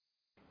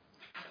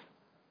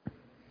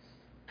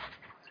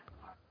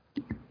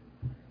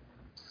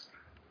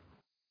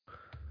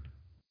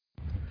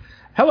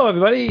Hello,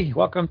 everybody.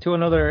 Welcome to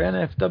another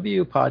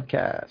NFW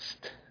podcast.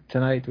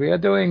 Tonight we are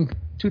doing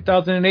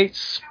 2008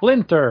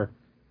 Splinter,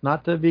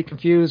 not to be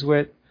confused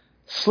with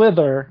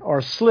Slither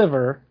or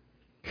Sliver.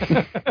 Say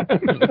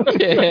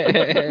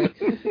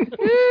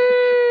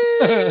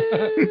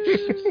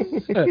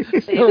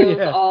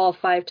those all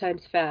 5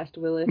 times fast,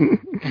 Willis.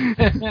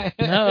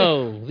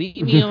 No,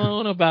 leave me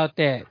alone about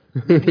that.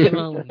 Leave me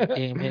alone,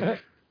 damn it.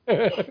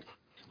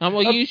 I'm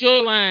gonna use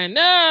your line.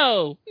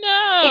 No.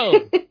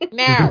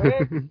 No.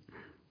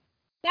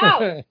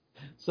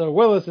 So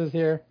Willis is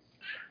here.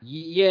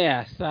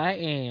 Yes, I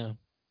am.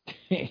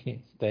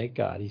 Thank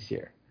God he's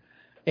here.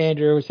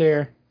 Andrew is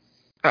here.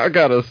 I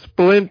got a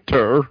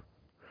splinter.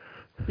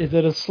 Is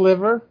it a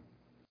sliver?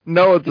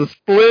 No, it's a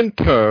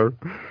splinter.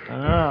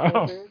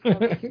 Oh.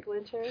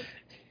 Splinter.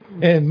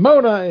 And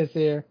Mona is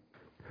here.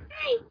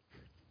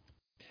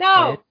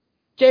 No. And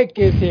Jake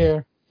is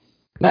here.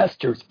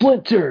 Master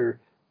Splinter.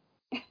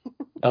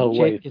 Oh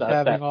Jake wait, is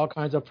having all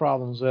kinds of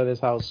problems at his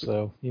house,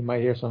 so you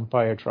might hear some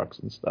fire trucks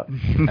and stuff.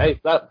 Hey,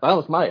 that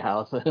was my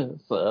house.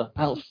 It's a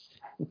house.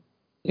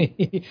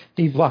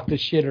 He blocked the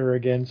shitter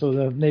again, so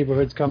the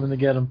neighborhood's coming to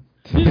get him.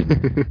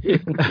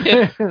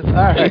 All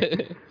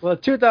right. Well,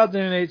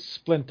 2008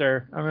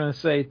 Splinter. I'm going to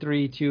say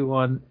 3, 2,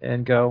 1,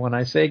 and go. When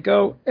I say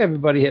go,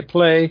 everybody hit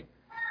play.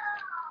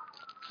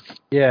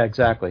 Yeah,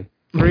 exactly.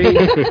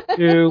 3,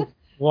 2,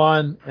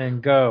 1,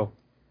 and go.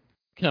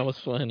 That was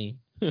funny.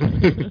 So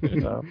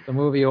the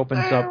movie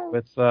opens up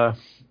with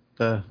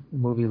the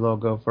movie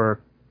logo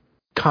for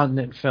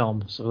Continent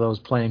Films, for those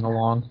playing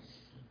along.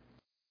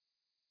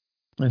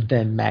 And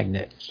then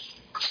Magnet.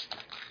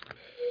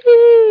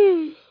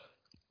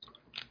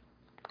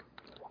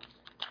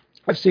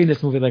 I've seen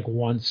this movie like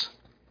once.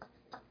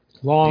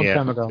 Long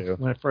time ago too.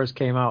 when it first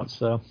came out,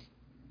 so.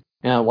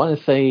 Yeah, I want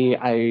to say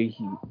I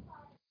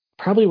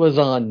probably was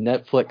on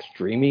Netflix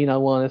streaming. I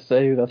want to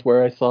say that's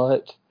where I saw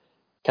it.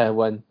 Kind of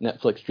when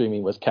Netflix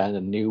streaming was kind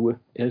of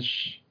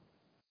new-ish.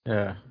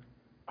 Yeah.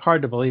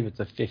 Hard to believe it's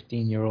a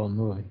 15-year-old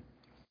movie.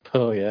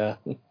 Oh yeah.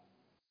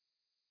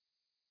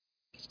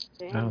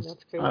 Damn,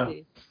 that's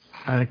crazy.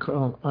 I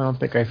don't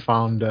think I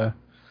found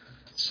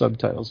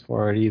subtitles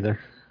for it either.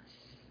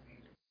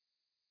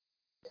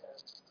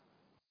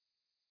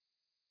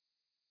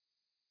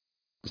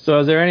 So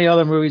is there any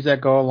other movies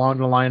that go along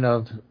the line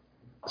of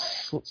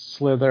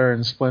Slither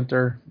and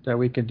Splinter that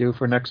we can do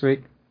for next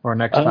week or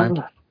next time?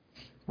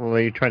 Well,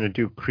 are you trying to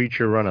do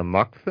creature run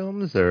amok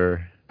films,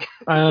 or?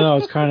 I don't know. I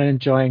was kind of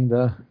enjoying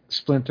the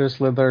Splinter,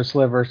 Slither,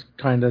 Sliver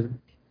kind of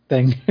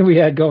thing we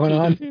had going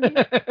on.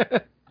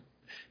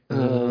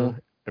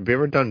 Have you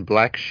ever done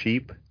Black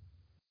Sheep?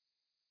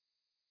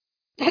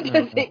 That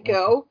doesn't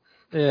go.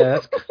 Yeah,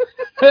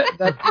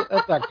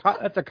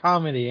 that's a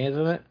comedy,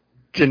 isn't it?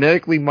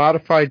 Genetically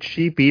modified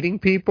sheep eating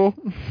people?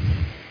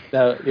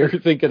 Now you're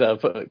thinking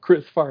of a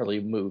Chris Farley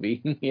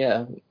movie.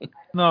 Yeah.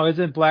 No,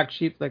 isn't Black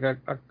Sheep like a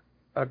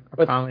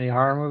comedy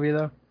horror movie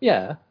though?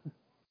 Yeah.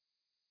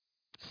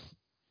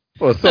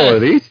 Well, so are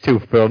these two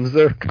films.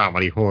 They're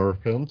comedy horror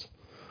films.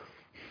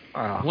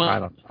 Oh,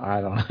 Well,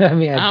 I don't. I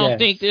mean, I don't guess.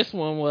 think this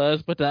one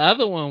was, but the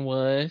other one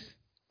was.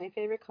 My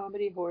favorite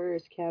comedy horror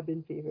is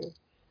Cabin Fever.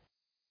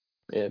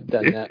 Yeah, I've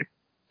done that.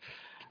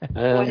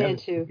 1 and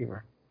 2.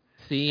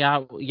 See,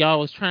 y'all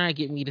was trying to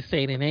get me to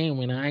say the name,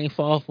 and I ain't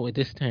fall for it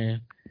this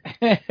time.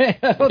 I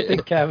don't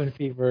think Cabin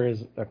Fever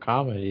is a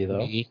comedy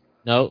though.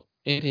 No,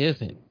 it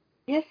isn't.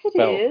 Yes, it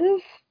Well,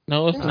 is.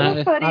 No, it's There's not.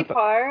 a funny not the-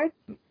 part.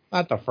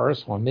 Not the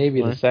first one.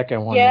 Maybe the What?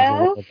 second one Yes. is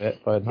a little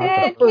bit, but not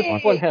Hey, the First first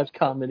one. one has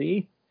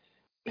comedy.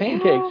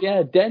 Pancakes,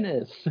 yeah,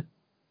 Dennis.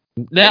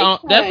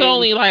 That's time.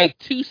 only like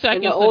 2 And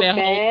seconds the of old that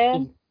whole.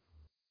 man.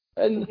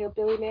 The And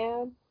hillbilly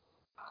man.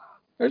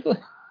 there's like,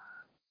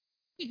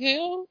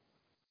 Hell,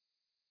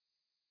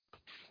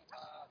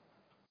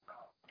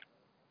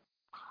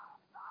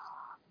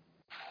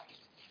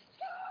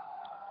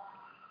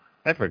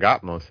 I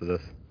forgot most of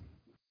this.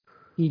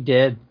 He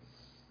did.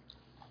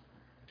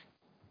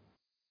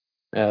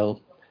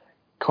 well,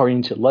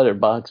 according to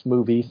Letterboxd,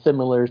 movies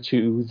similar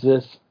to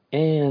this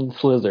and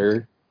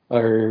Slither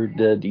are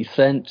The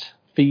Descent,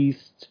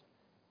 Feast,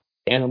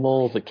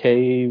 Animal, The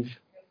Cave.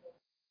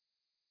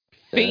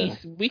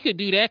 Feast. We could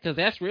do that because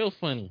that's real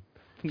funny.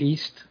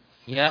 Beast.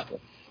 Yep.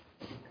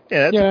 Yeah,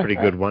 that's Yeah, a pretty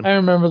good one. I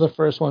remember the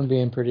first one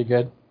being pretty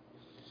good.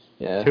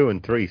 Yeah. 2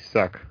 and 3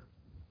 suck.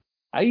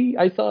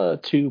 I saw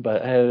 2,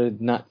 but I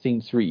had not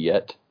seen 3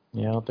 yet.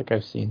 Yeah, I don't think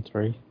I've seen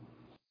 3.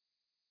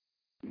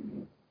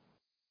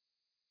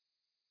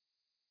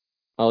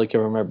 All I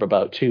can remember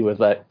about 2 was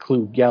that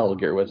Clue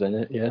Gallagher was in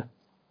it, yeah.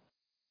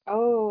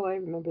 Oh, I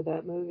remember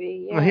that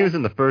movie. Yeah. Well, he was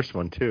in the first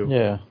one, too.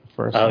 Yeah,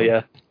 first Oh, one.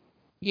 yeah.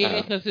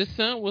 Yeah, because his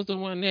son was the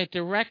one that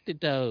directed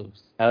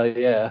those. Oh,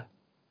 yeah.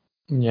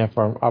 Yeah,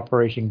 from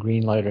Operation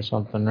Greenlight or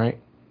something, right?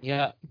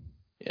 Yep.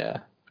 Yeah.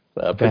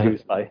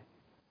 Produced by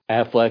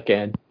Affleck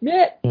and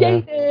Matt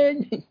Yeah.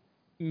 Damon.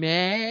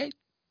 Matt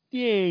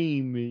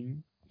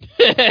Damon.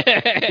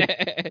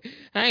 I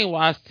ain't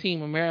watched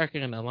Team America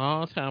in a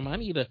long time. I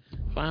need to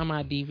find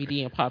my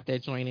DVD and pop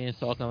that joint in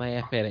so I can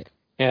laugh at it.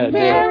 Yeah,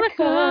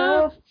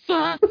 America,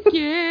 fuck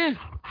yeah.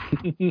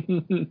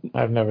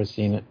 I've never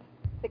seen it.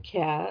 The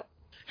cat.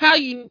 How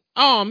you?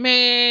 Oh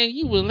man,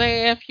 you would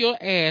laugh your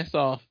ass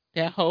off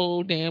that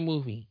whole damn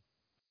movie.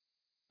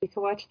 You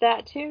can watch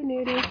that too,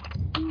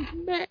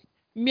 Nudie.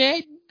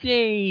 Matt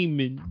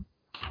Damon.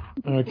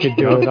 We could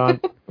do it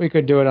on. We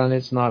could do it on.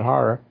 It's not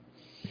horror.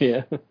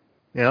 Yeah. Yeah,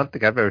 I don't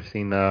think I've ever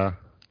seen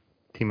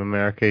Team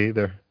America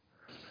either.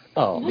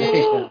 Oh,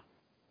 man.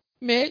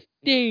 Matt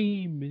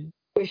Damon.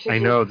 We should I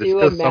know, just there's do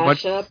a still so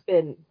much- mashup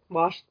and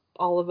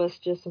all of us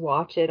just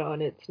watch it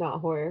on It's Not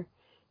Horror.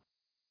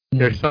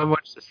 There's so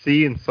much to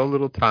see in so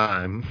little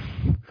time.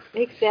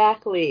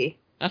 Exactly.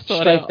 I saw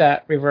Strike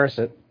that. Reverse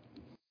it.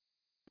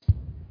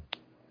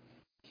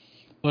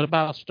 What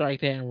about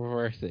strike that and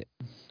reverse it?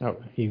 Oh,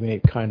 he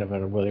made kind of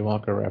a Willy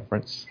Wonka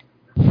reference.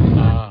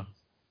 Ah.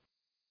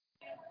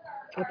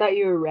 I thought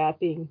you were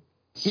rapping.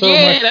 So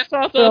yeah, much, that's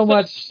also so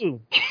much,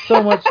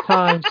 so much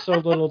time, so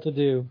little to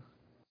do.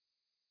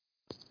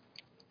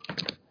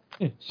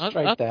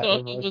 Strike that.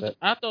 Reverse it.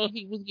 I thought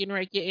he was getting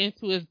ready to get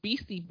into his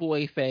Beastie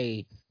Boy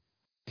phase.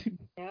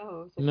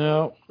 No.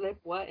 No. Flip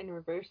what and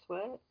reverse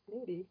what?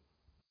 Nudie.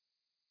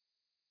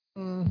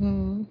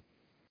 Mm-hmm.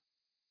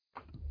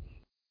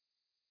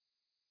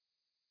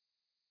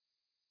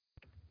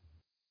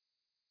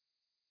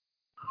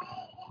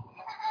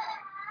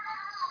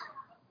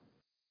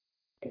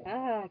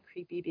 Ah,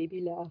 creepy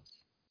baby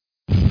laughs.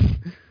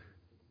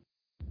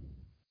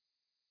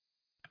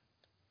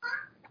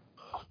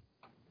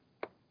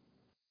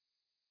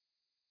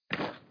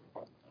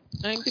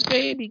 I'm the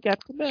baby,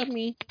 got to love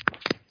me.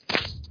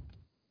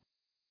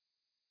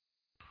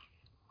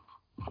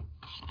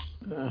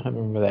 I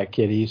remember that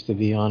kid. He used to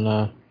be on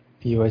a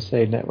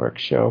USA Network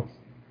show,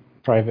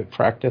 Private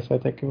Practice, I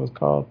think it was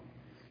called.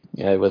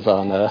 Yeah, it was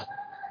on a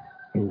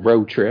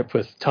road trip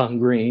with Tom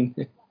Green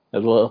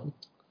as well.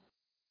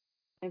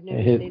 I've never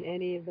His- seen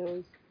any of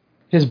those.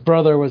 His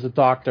brother was a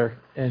doctor,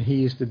 and he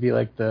used to be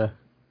like the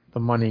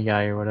money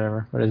guy or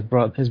whatever.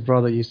 But his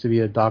brother used to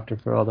be a doctor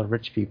for all the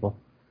rich people.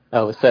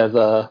 Oh, it says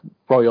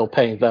Royal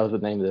Pains. That was the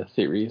name of the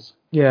series.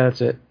 Yeah,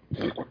 that's it.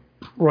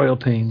 Royal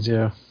Pains,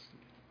 yeah.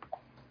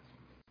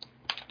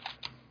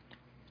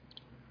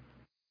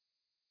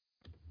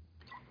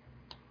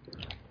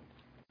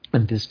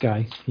 And this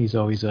guy, he's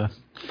always a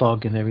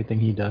thug in everything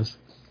he does.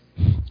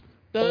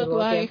 Thug Boardwalk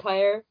life.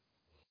 Empire.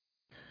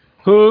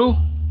 Who?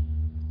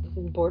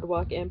 This is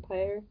Boardwalk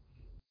Empire.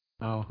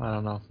 Oh, I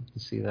don't know.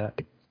 You see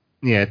that?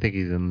 Yeah, I think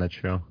he's in that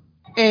show.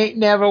 Ain't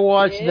never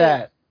watched Yeah.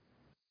 that.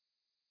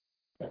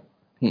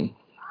 Okay.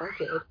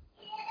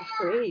 It's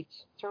great.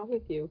 What's wrong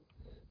with you?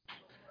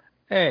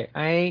 Hey,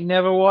 I ain't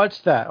never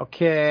watched that.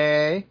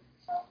 Okay.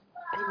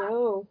 I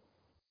know.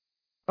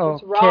 Okay.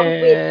 What's wrong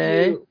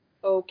with you?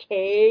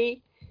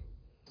 Okay.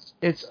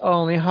 It's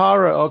only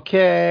horror.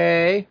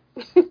 Okay.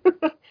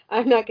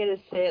 I'm not gonna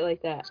say it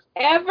like that.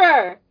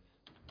 Ever.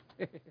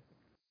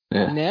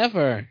 Yeah.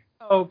 Never.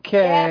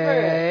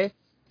 Okay.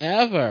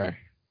 Ever.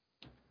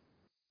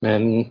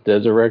 And the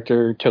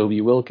director, Toby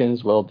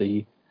Wilkins, well,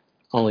 the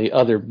only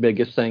other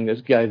biggest thing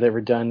this guy's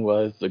ever done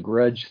was The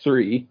Grudge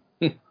 3.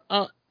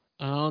 I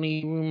don't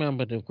even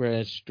remember the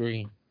Grudge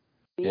 3.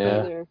 Me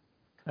Yeah. neither.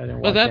 I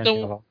didn't Was watch that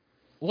anything the- at all.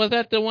 Was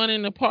that the one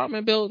in the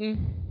apartment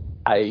building?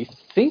 I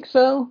think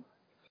so.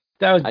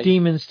 That was I-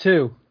 Demons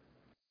too.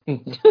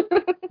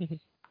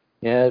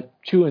 Yeah,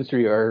 2 and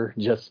 3 are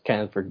just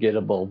kind of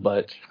forgettable,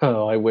 but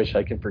I wish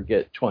I could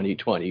forget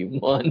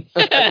 2021.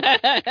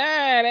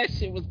 That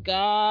shit was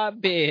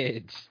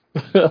garbage.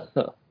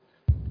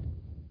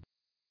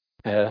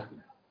 Yeah,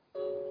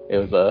 it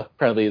was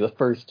probably the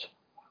first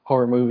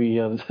horror movie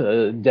of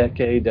the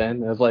decade,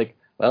 and I was like,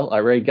 well, I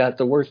already got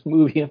the worst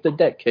movie of the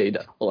decade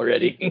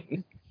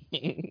already.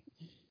 I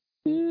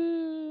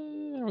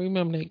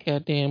remember that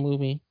goddamn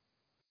movie.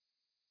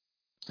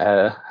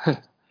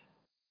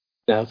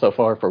 Now, so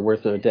far for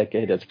worst of the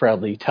decade, it's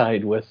probably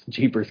tied with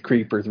Jeepers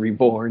Creepers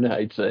Reborn,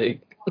 I'd say.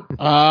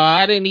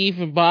 I didn't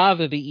even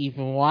bother to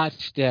even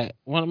watch that.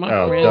 One of my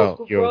Oh, friends,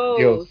 don't.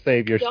 You'll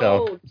save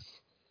yourself. Don't.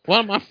 one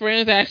of my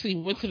friends actually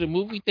went to the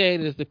movie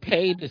theaters to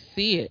pay to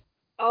see it.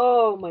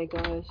 Oh my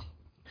gosh.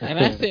 And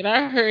I said,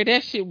 I heard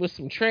that shit was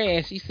some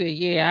trash. He said,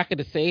 yeah, I could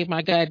have saved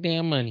my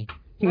goddamn money.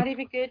 Not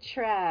even good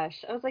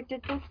trash. I was like,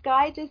 did this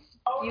guy just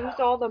use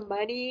all the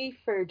money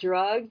for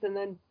drugs and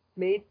then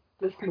made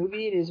this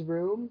movie in his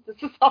room? This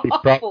is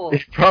awful. He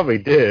probably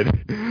did.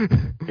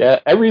 Yeah,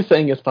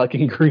 everything is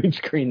fucking green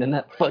screen in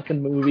that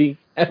fucking movie.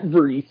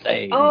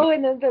 Everything. Oh,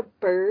 and then the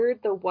bird,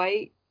 the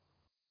white,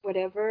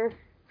 whatever,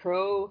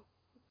 crow,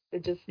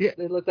 it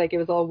looked like it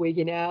was all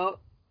wigging out.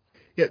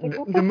 Yeah, Like,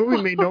 what the the movie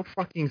fuck? made no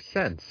fucking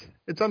sense.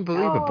 It's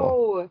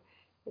unbelievable.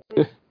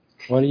 No.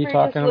 What are you It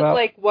talking just looked about?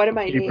 like one of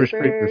my Jeepers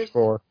Creepers neighbors.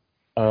 4.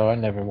 Oh, I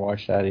never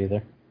watched that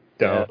either.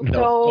 Don't.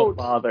 Don't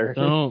bother.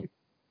 Don't.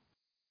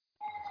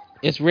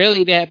 It's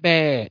really that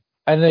bad.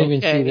 I didn't even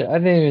Okay. see I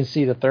didn't even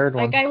see the third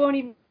one. Like, I won't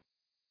even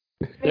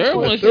Third Well,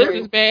 the one's third-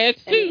 just as bad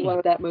And you too.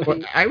 love that movie. Well,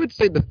 I would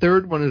say the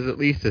third one is at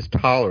least as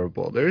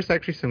tolerable. There's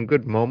actually some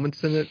good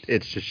moments in it.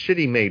 It's just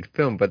shitty made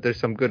film, but there's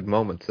some good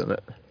moments in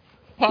it.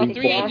 Part 3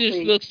 just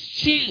Exactly. looks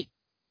cheap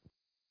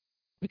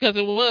because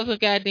it was a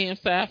goddamn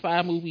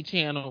sci-fi movie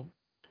channel.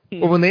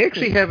 Well, when they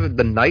actually have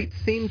the night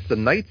scenes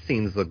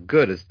look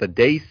good. It's the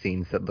day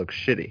scenes that look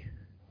shitty.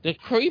 The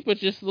Creeper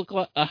just looked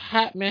like a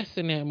hot mess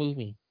in that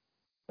movie.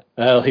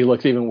 Well, he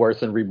looks even worse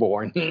than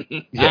Reborn.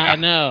 I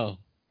know.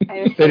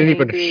 I was They so didn't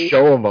even angry.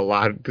 show him a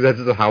lot because that's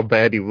just how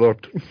bad he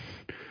looked.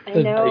 I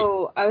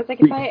know. I was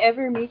like, if I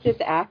ever meet this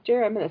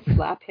actor, I'm gonna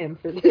slap him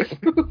for this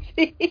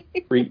movie.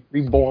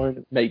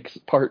 Reborn makes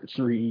Part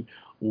 3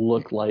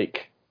 look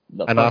like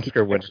the An fucking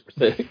Oscar winner.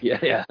 Exorcist. Yeah.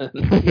 Yeah.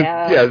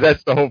 Yeah,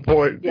 that's the whole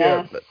point.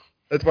 Yes. Yeah,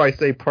 that's why I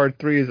say part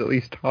 3 is at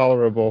least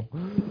tolerable.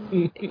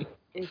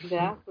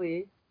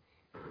 Exactly.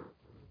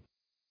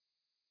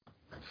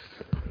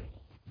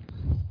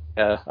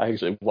 Yeah, I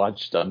actually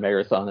watched a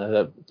marathon of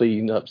that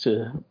leading up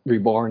to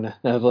Reborn. And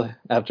I was like,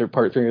 after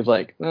Part 3, I was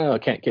like, oh,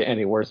 it can't get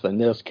any worse than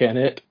this, can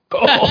it?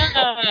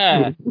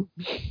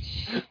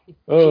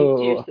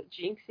 Oh,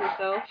 Jinx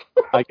yourself.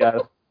 I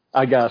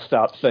gotta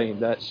stop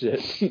saying that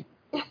shit.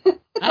 It's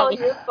all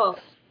your fault.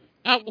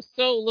 I was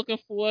so looking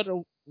forward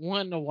to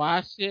wanting to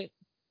watch it,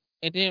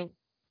 and then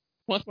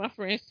once my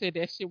friend said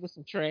that shit was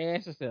some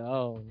trash, I said,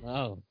 "Oh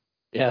no."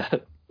 Yeah,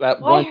 that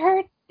Well, I one.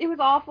 heard it was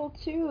awful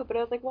too, but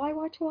I was like, why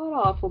watch a lot of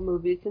awful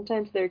movies?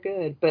 Sometimes they're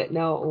good, but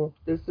no,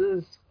 this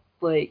is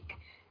like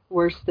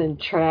worse than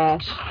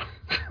trash.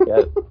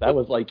 Yeah, that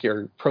was like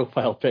your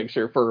profile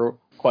picture for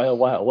quite a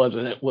while,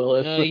 wasn't it,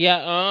 Willis?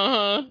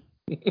 Yeah,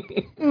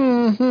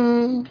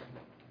 Mm-hmm.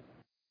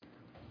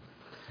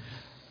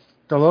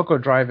 The local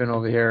drive-in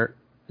over here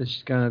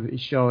is going to be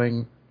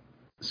showing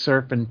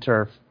Surf and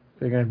Turf.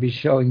 They're going to be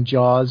showing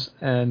Jaws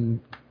and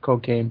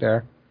Cocaine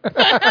Bear.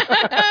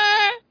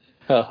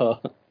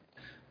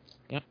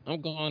 Yeah,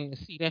 I'm going to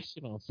see that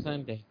shit on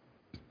Sunday.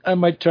 I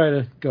might try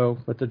to go,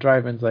 but the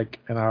drive-in's like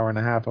an hour and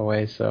a half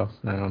away, so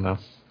I don't know.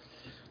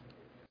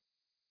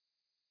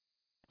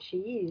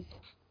 Jeez.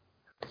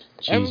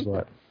 Jeez,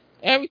 what?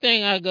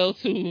 Everything I go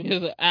to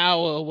is an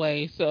hour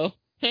away, so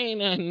ain't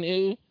nothing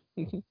new.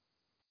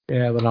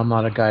 Yeah, but I'm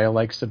not a guy who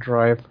likes to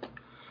drive.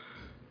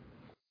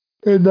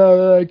 And now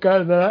that I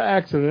got in that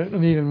accident,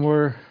 I'm even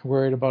more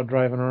worried about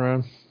driving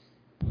around.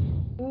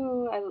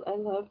 Ooh, I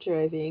love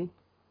driving.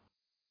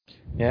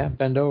 Yeah,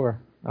 bend over.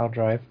 I'll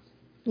drive.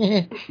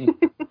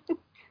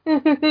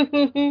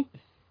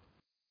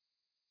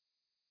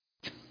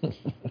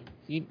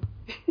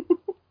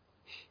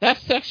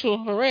 That's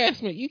sexual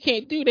harassment. You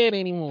can't do that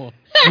anymore.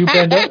 You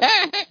bend over.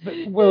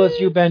 Willis,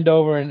 you bend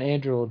over and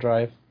Andrew will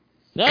drive.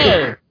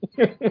 No.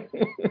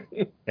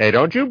 Hey,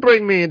 don't you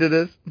bring me into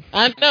this.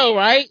 I know,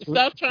 right?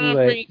 Stop trying to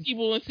Late. bring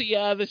people into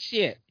your other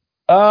shit.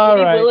 All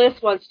Maybe right.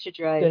 Willis wants to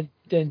drive.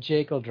 Then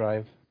Jake will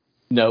drive.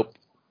 Nope.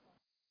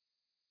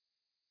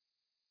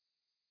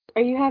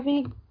 Are you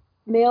having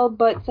male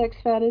butt sex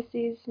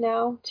fantasies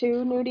now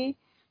too, Nudie?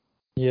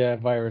 Yeah,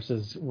 virus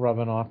is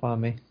rubbing off on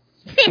me.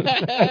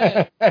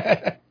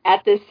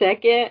 At this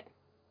second?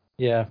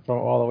 Yeah, from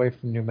all the way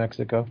from New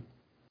Mexico.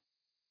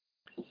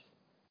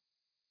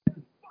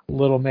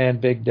 Little man,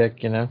 big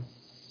dick, you know.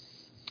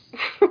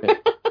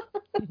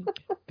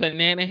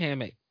 Banana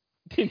hammock.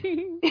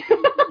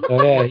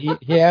 Oh yeah,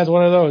 he has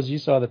one of those. You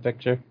saw the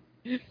picture.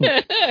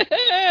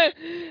 I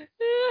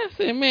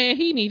said, man,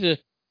 he needs to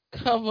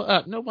cover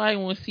up. Nobody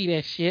want to see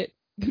that shit.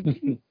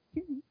 That's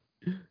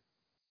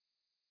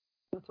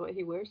why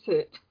he wears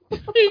it. He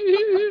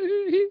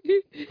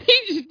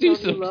just do He'll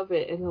some. love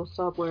it and he'll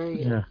stop wearing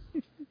it. Yeah.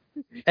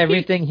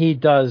 Everything he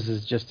does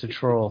is just to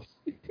troll.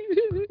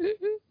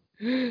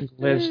 He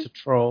lives to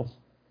troll.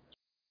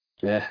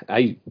 Yeah,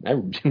 I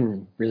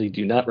really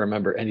do not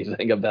remember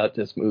anything about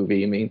this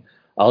movie. I mean,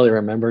 all I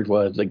remembered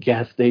was the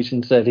gas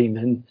station setting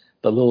and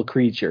the little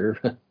creature.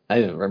 I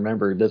didn't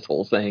remember this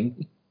whole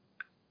thing.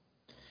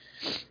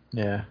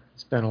 Yeah,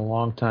 it's been a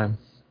long time.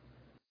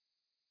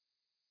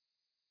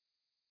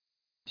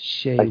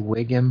 Shea I-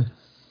 Wiggum.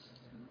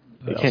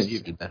 I What can't else has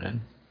even- he been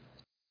in?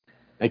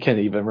 I can't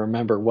even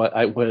remember what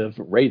I would have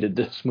rated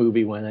this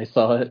movie when I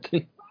saw it.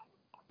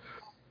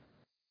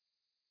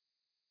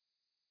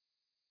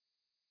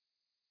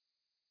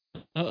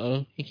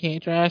 Uh-oh, he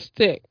can't drive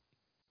stick.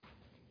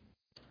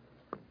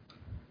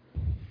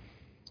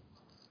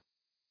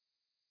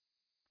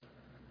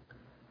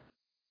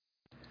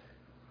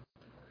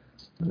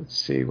 Let's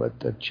see what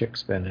the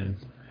chick's been in.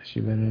 Has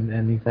she been in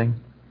anything?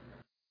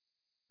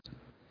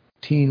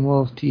 Teen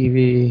Wolf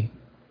TV.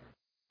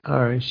 All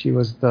right, she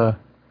was the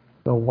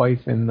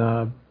wife in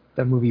that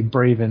movie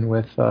Braven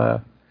with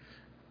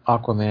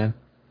Aquaman.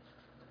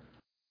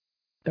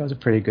 That was a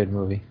pretty good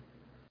movie.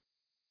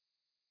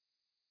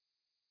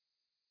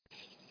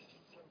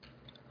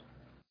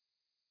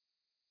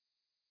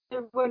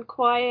 Everyone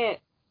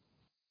quiet.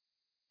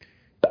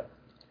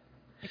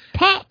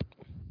 Pop.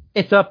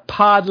 It's a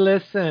pod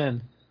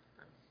listen.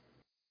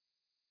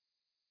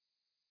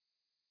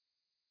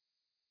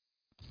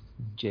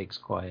 Jake's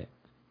quiet.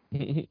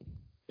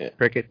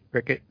 Cricket.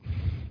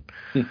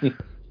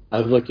 I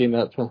was looking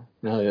up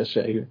now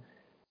yesterday.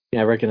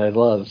 Yeah, I recognize a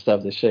lot of the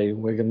stuff the Shea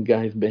Wiggum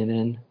guy's been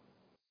in.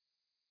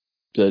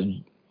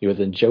 He was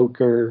in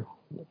Joker,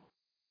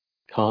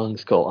 Kong,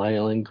 Skull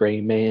Island,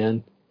 Gray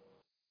Man.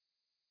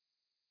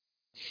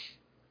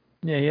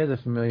 Yeah, he has a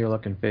familiar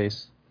looking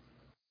face.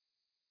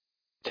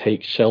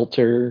 Take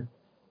Shelter.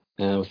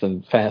 Was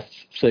in Fast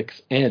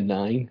 6 and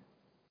 9.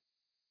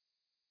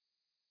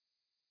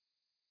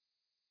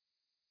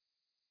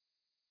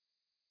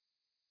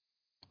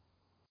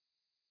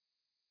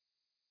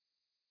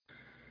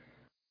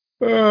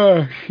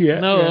 Yeah.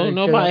 No, yeah,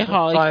 nobody at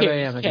Holly 5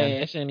 carries a.m. again.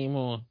 cash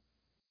anymore.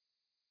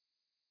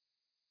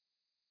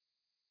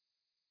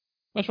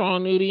 What's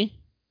wrong, Nudie?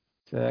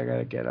 So I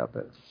gotta get up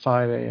at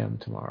 5 a.m.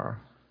 tomorrow.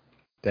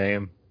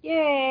 Damn.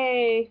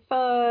 Yay,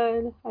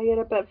 fun. I get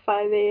up at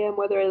 5 a.m.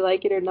 whether I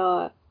like it or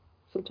not.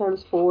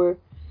 Sometimes 4.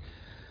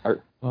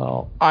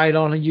 Well, I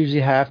don't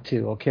usually have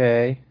to,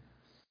 okay?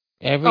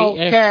 Every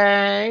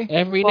day.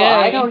 Well,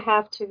 I don't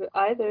have to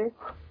either.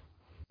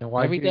 Then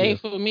why Every do day you?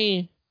 for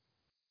me.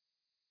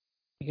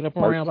 I get up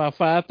Mark- around about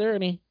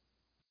 5:30.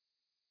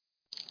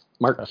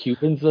 Mark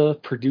Cuban's a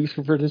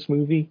producer for this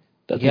movie.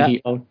 Does Yeah.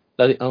 he own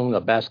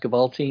a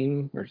basketball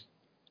team? Or,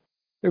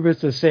 If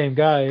it's the same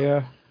guy,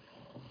 yeah.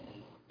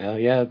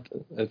 yeah,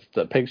 it's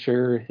the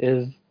picture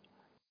is.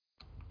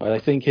 Well, I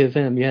think his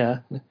him, yeah.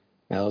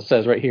 Now it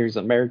says right here he's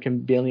an American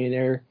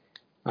billionaire,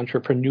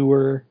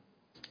 entrepreneur,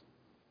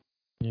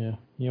 Yeah,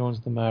 he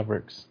owns the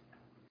Mavericks.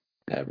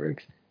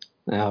 Mavericks.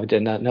 Now I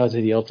did not know that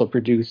he also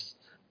produced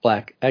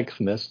Black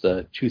Xmas,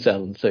 the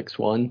 2006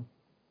 one.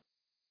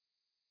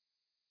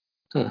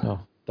 Huh. No,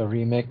 the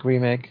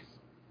remake.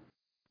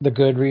 The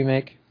good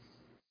remake.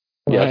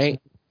 Yes. Right?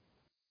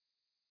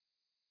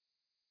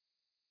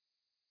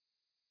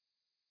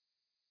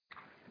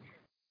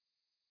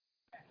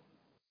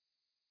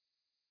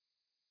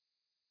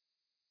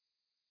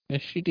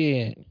 Yes, she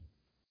did.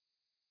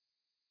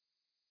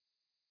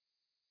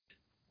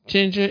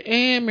 Ginger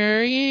and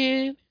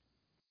Marianne.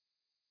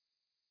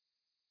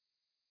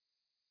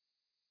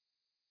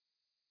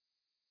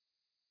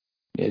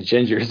 Yeah,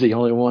 Ginger's the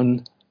only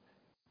one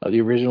of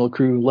the original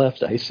crew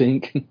left, I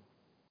think.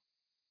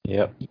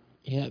 Yep.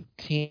 Yep,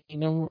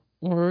 Tina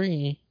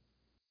Marie.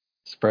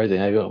 Surprising.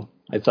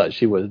 I thought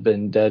she would have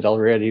been dead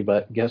already,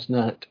 but guess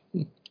not.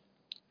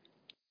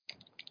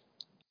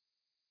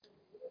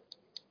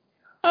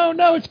 Oh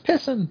no, it's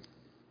pissing.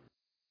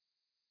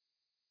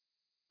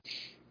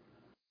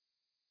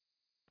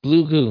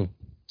 Blue goo.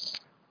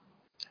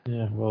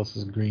 Yeah, well, this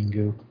is green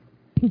goo.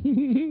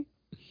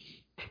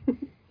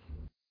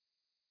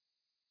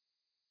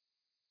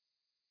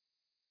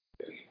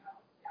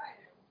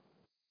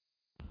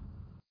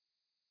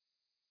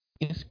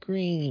 It's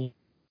green.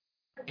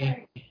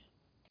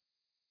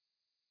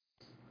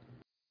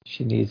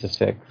 She needs a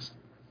fix.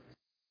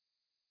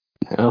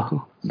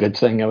 Oh, good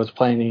thing I was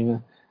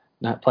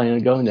not planning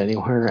on going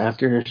anywhere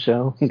after the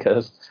show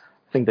because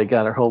I think they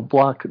got our whole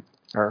blocked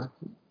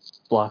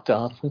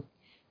off.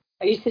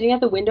 Are you sitting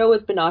at the window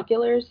with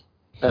binoculars?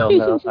 Oh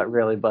no, not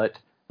really, but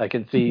I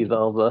can see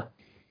all the.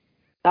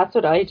 That's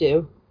what I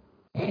do.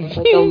 Like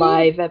a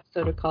live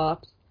episode of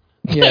Cops.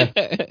 Yeah,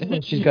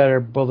 she's got her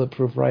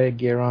bulletproof riot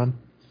gear on.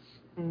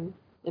 In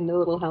the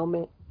little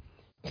helmet.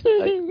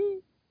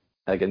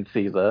 I can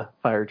see the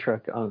fire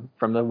truck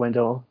from the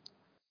window.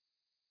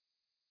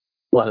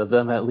 One of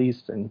them at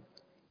least, and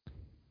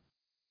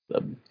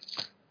the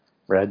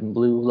red and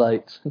blue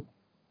lights.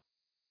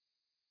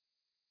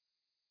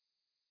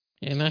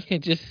 And I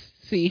can just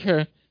see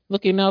her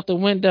looking out the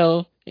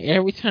window. And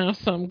every time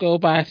something go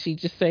by, she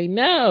just say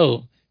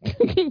no.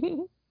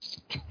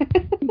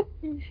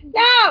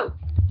 No!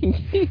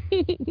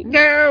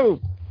 No.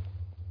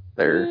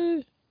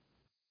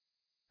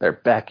 They're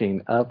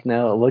backing up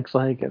now. It looks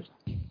like it.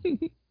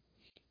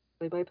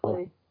 Play by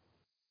play.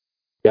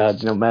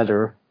 God, no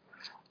matter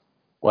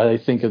what I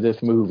think of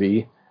this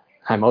movie,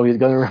 I'm always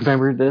going to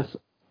remember this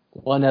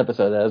one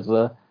episode as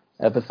the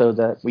episode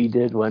that we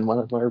did when one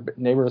of our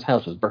neighbor's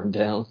houses burned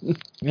down.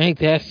 Ain't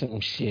that some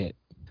shit?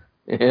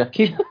 Yeah.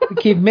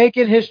 Keep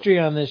making history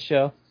on this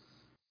show.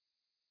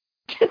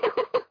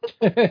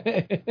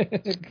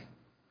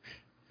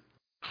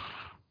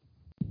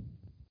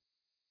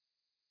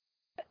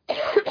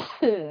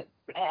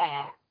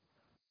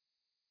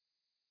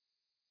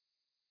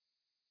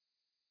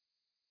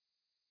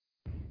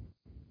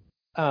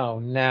 Oh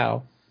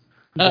no.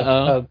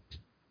 Uh-oh.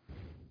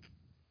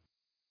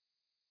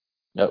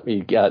 Oh,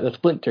 we got a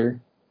splinter.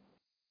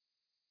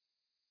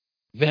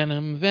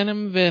 Venom,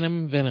 Venom,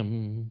 Venom,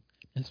 Venom.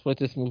 That's what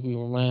this movie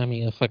remind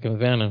me of, fucking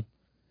Venom.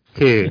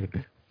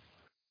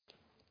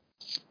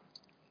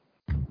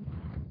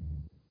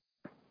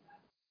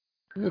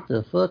 What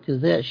the fuck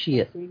is that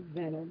shit?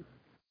 Venom.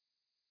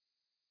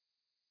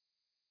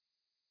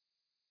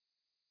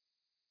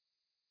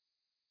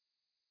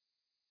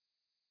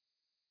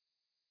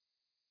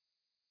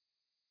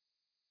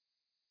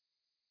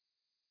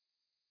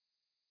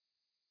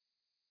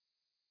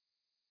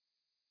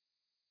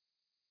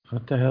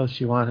 What the hell does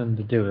she want him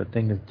to do? The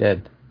thing is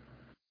dead.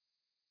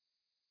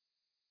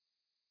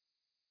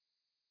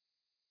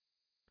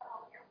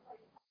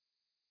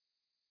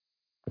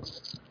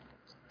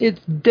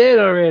 It's dead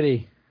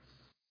already.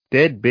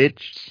 Dead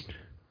bitch.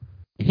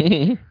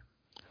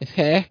 It's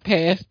half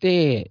past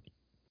dead.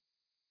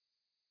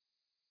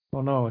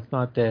 Oh no, it's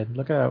not dead.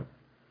 Look out.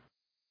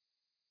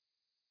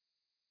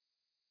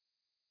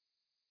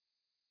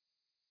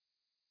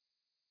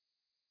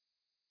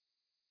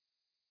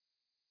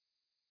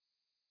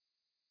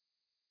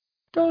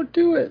 Don't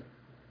do it.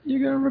 You're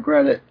gonna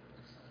regret it.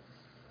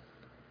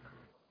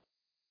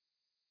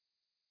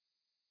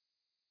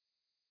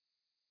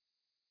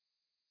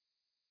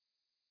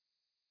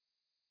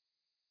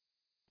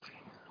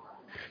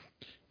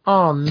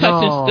 Oh no.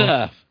 Touching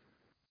stuff.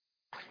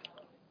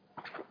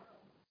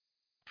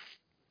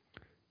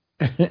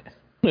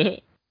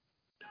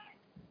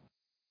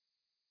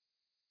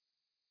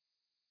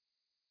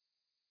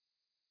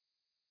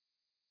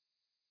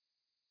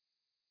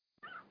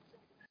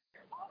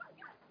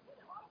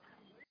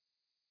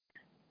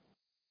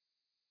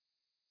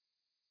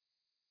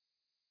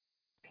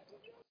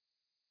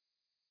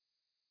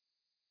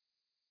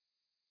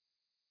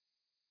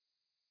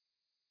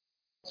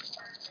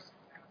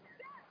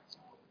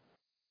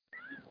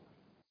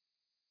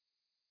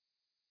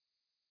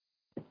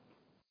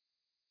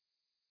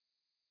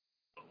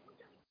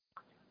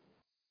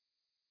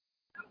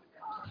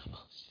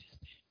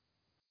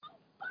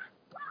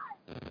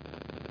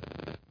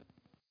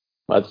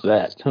 What's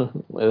that?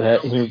 Was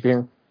that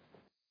interfering?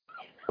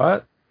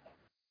 What?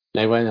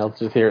 Anyone else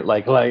just hear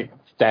like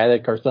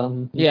static or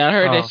something? Yeah, I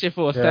heard Oh, that shit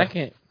for a yeah.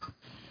 second.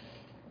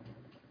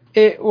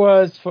 It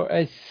was for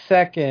a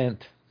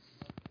second.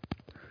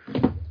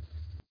 I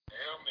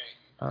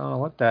don't know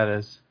what that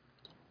is.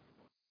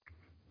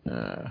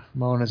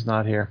 Mona's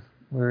not here.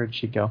 Where did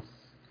she go?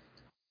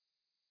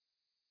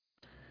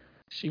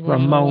 She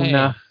running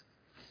Ramona. away.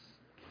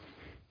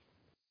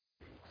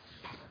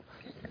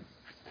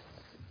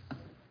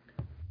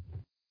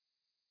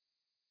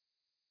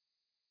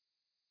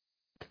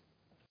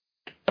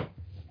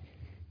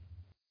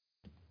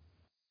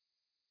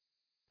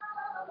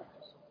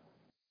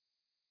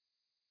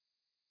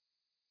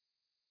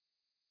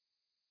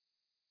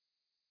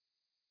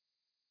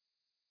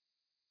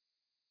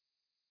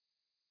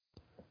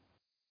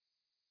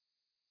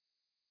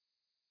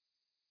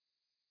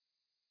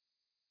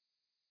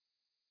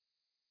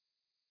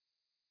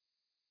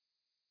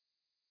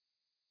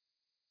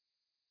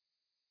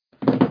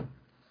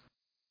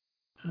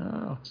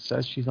 Oh,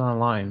 says she's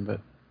online, but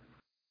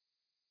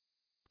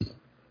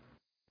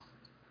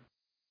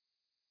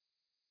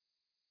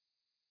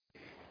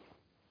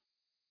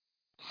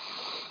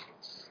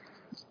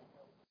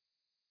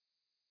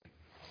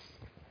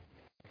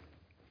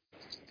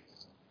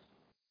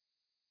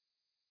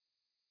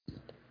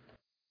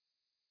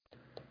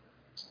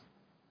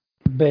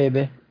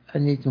baby, I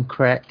need some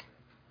crack.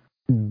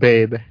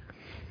 Baby.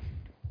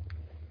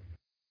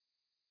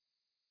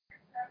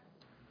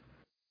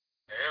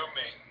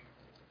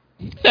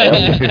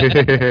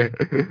 Okay.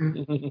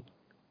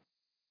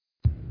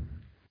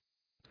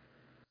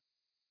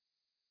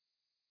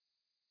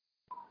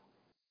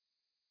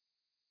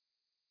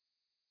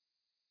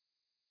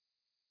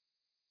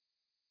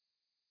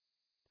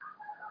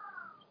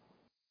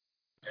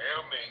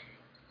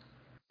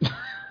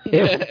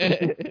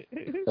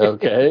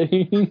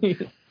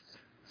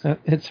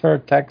 It's her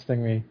texting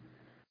me.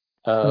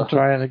 I'm Oh,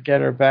 trying to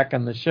get her back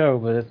on the show,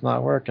 but it's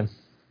not working.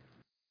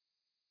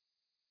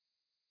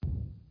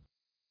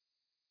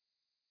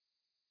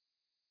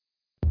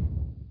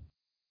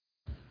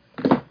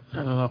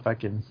 I don't know if I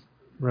can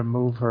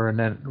remove her and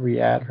then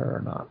re-add her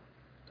or not.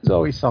 There's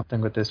always something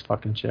with this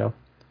fucking show.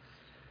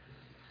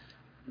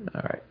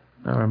 All right,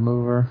 I'll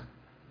remove her,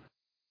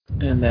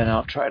 and then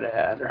I'll try to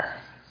add her.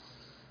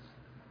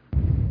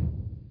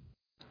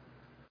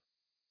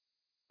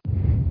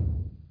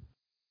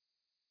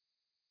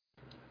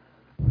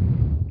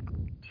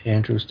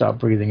 Andrew, stop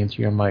breathing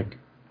into your mic.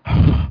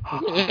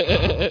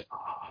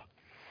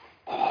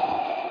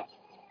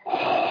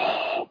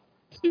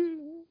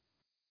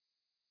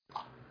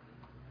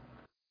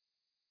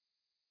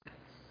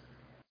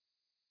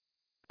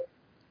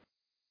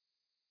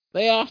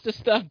 Lay off the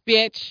stuff,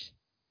 bitch.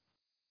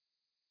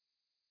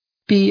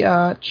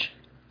 Biatch.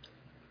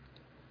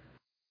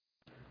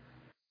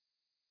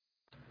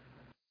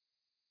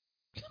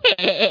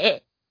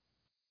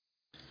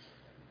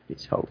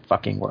 This whole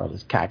fucking world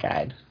is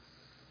cockeyed.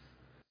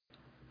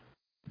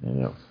 You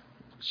know,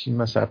 she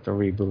must have to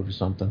reboot or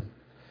something.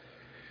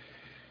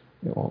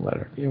 It won't let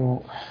her. It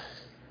won't.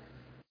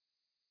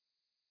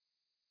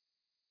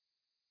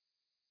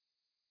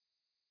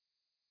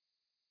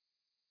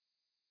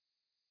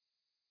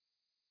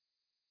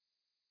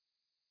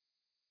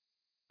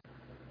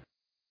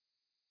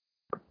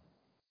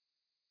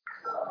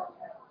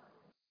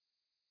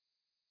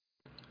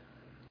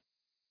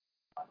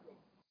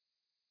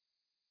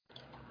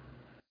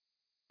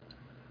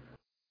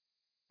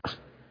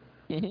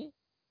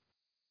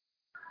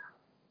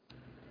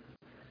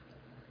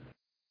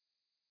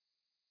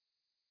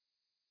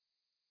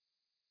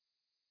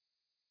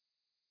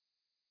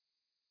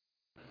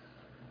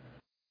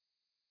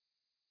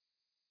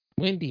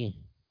 Wendy.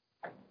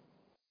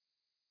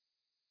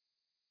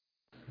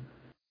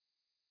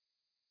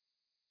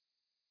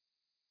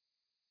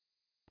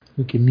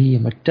 Look at me,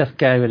 I'm a tough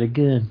guy with a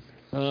gun.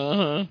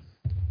 Uh-huh.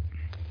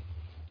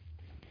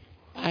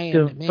 I am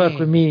Don't the fuck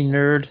with man. me,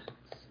 nerd.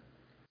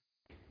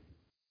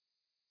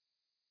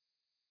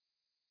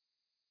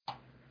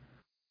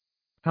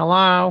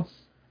 Hello?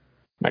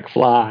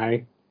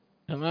 McFly.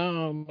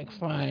 Hello,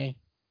 McFly.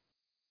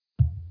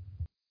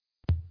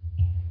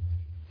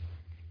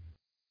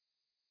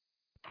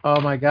 Oh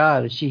my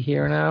god, is she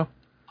here now?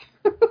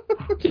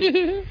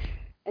 I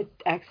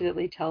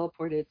accidentally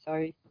teleported.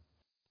 Sorry.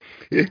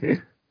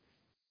 Just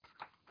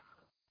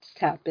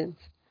happens.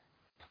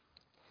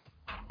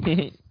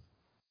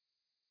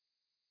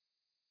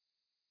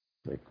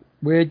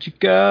 Where'd you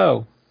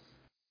go?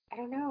 I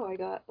don't know. I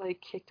got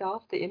kicked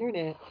off the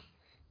internet.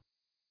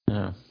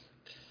 Oh.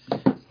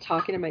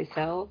 Talking to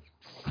myself.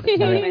 Just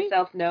telling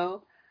myself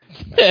no.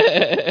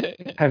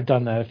 I've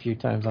done that a few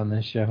times on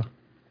this show.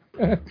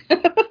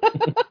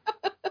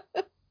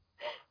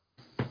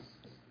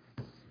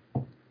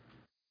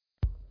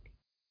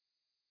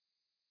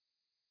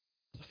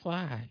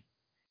 Fly.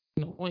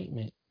 An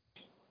ointment.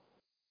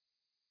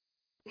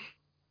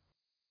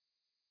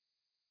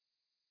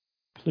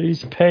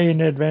 Please pay in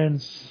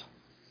advance.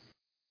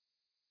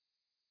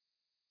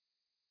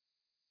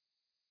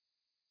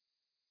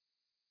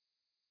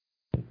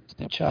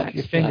 Chop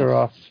your finger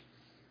off.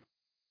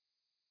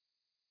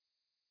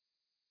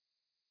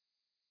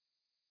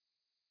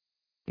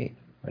 Ain't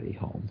nobody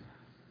home.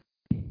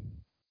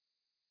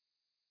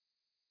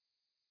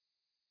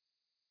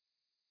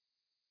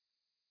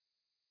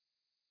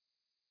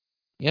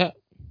 Yep.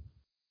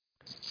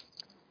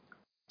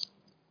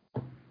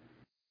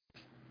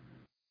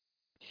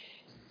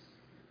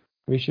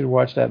 We should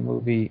watch that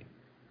movie,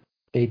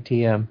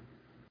 ATM.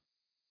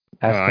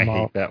 Oh, Ask I them all.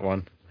 hate that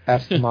one.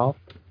 Ask them all.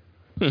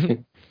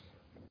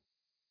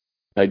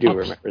 I do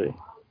remember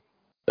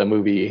the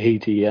movie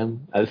ATM.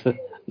 That's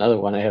another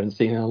one I haven't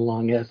seen in a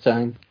long ass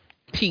time.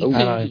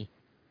 P2.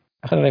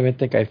 I don't even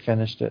think I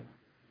finished it.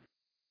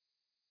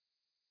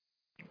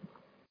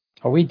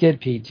 Oh, we did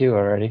P2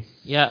 already.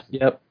 Yep.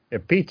 Yep. Yeah,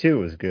 P2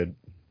 was good.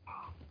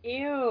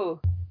 Ew.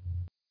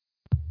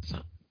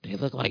 They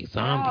look like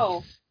zombies.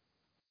 Ow.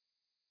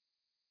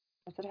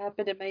 That's what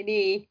happened to my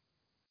knee.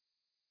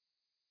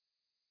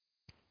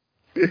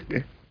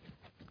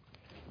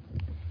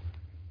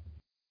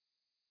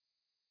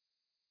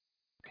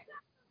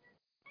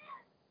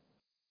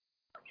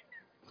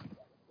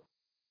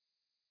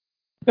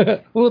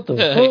 What the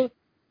fuck?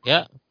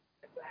 Yep.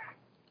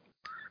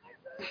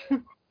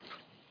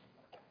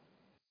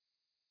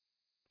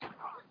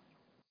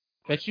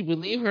 Bet you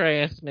believe her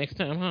ass next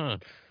time, huh?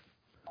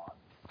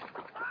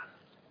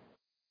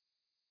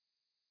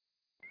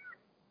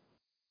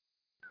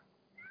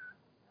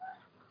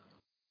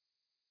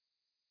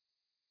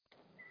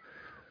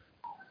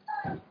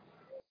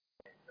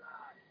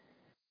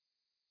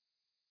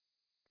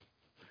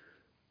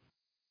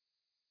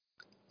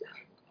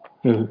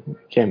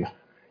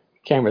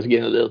 Camera's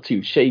getting a little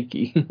too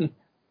shaky.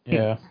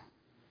 Yeah.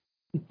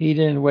 He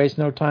didn't waste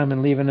no time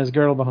in leaving his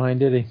girl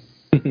behind, did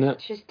he? No.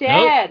 She's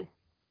dead.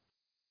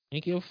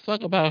 Ain't give a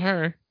fuck about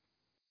her.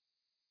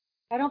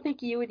 I don't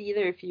think you would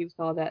either if you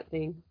saw that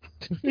thing.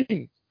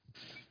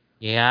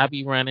 Yeah, I'll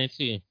be running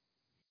too.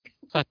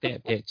 Fuck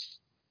that bitch.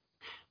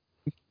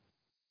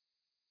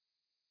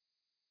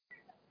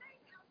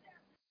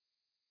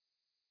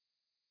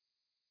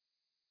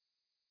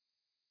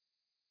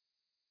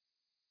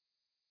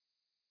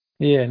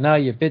 Yeah, now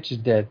your bitch is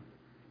dead.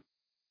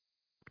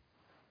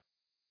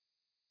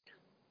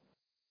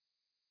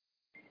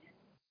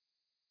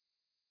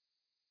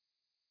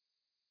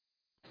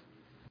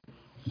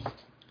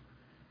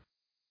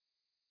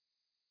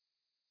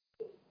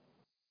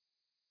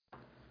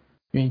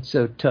 You ain't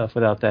so tough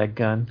without that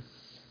gun.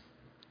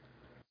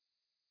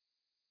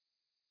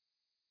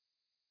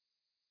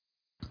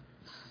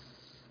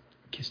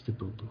 Kiss the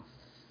boo-boo.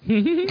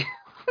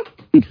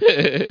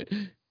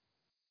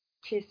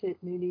 Kiss it,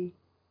 Mooney.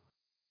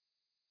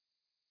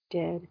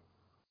 Dead.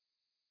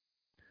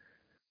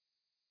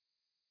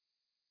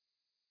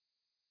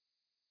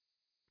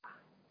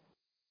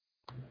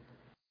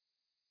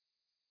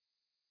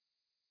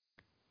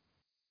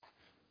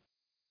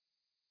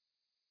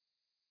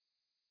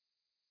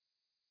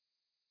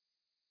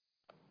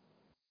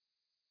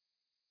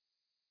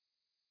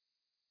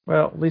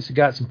 Well, at least you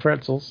got some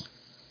pretzels.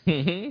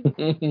 Yeah,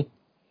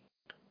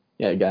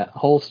 you got a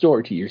whole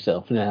store to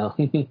yourself now.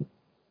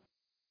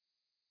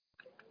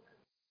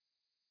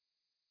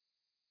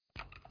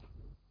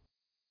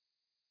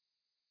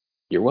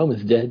 Your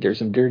woman's dead. There's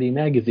some dirty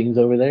magazines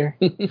over there.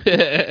 You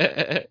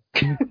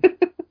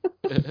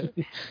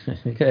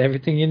got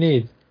everything you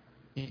need.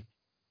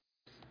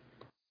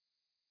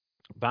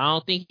 But I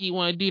don't think you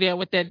want to do that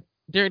with that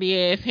dirty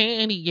ass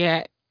hand he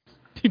got.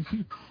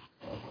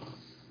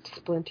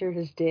 Splinter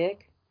his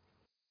dick.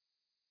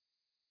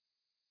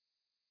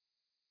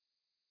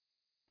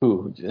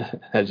 Ooh,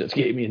 that just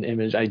gave me an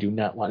image I do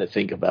not want to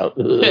think about.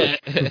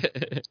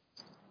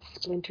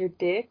 Splinter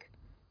dick.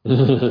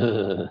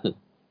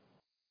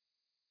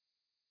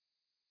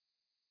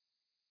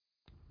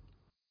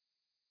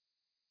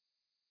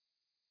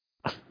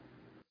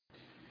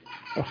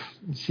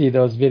 You see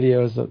those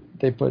videos that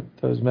they put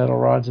those metal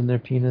rods in their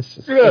penis?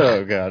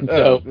 Oh God!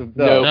 Nope.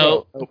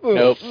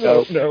 Nope.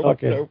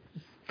 Okay.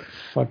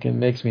 Fucking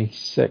makes me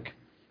sick.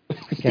 I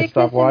can't Stick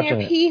stop this in watching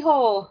your it. pee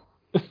hole.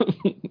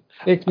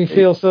 Makes me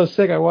feel so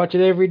sick. I watch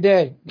it every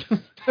day.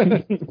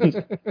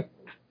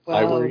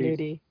 Wow, worry.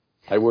 Nudie.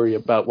 I worry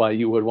about why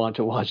you would want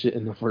to watch it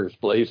in the first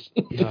place.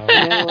 No,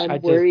 I'm I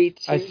worried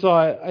too. I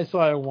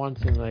saw it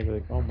once and like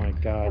oh my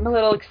god. I'm a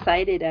little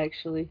excited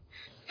actually.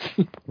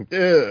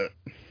 Ugh.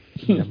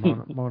 Yeah,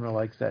 Mona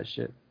likes that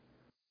shit.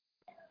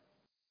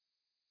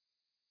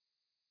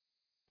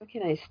 What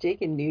can I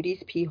stick in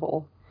Nudie's pee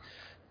hole?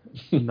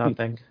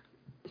 Nothing.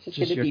 This is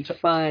Just gonna your be t-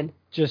 fun.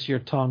 Just your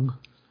tongue.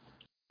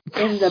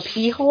 In the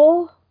pee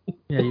hole?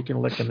 Yeah, you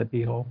can lick in the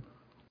pee hole.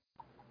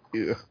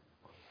 Ew.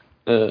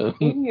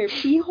 In your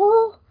pee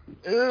hole?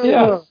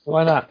 Yeah,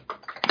 why not?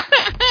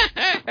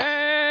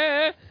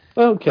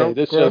 Okay, Nope,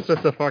 this gross just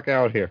us the fuck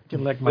out here. You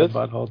can lick my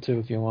butthole too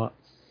if you want.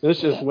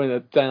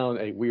 went down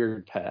a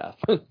weird path.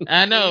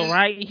 I know,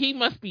 right? He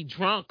must be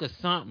drunk or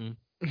something.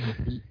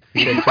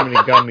 He had too many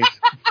gummies.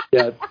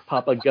 Yeah,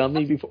 pop a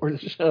gummy before the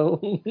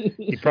show.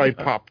 He probably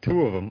popped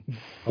 2 of them.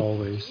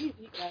 Always.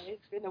 Easy, guys.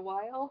 It's been a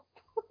while.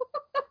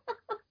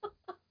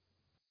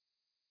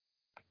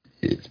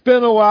 It's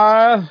been a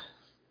while.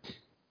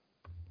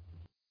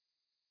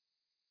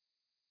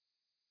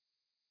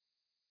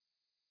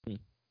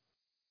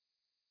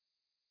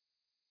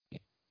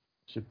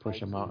 Should push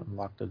him out and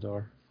lock the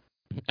door.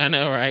 I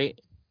know, right?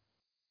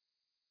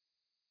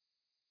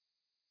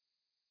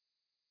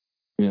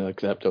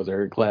 Except those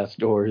are glass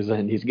doors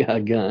and he's got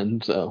a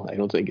gun, so I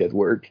don't think it'd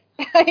work.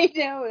 I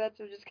know, that's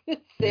what I'm just gonna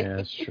say. Yeah,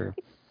 that's true.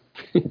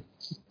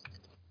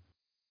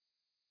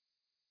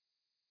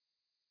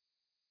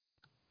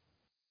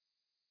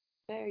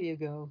 There you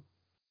go.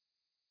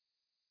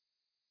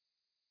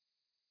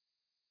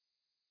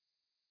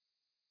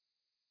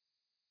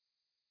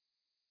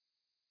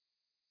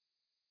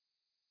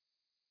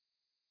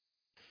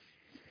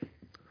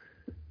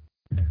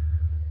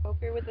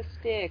 Poker with a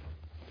stick.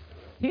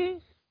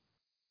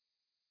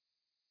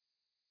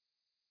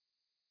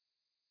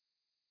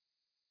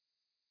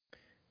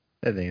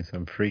 That ain't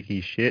some freaky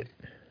shit.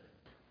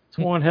 It's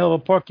one hell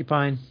of a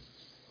porcupine.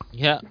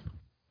 Yep.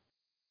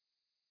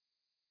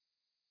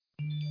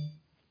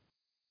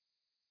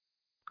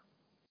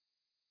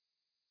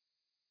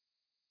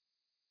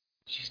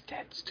 She's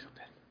dead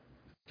stupid.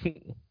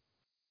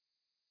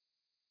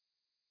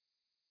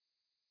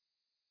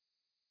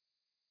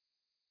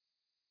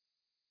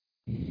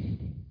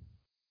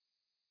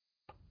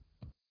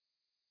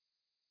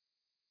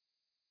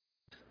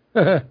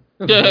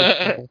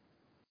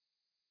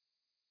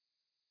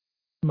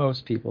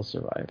 Most people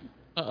survive.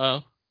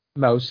 Uh-oh.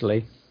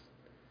 Mostly.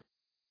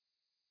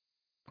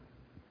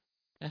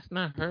 That's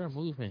not her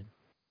moving.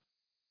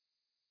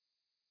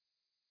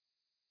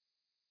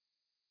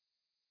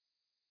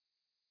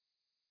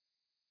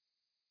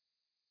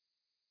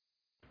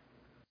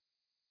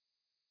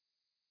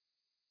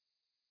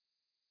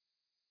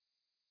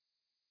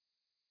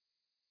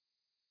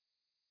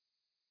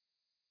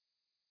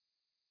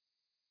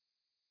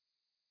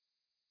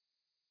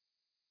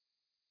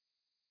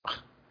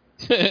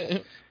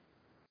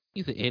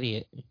 He's an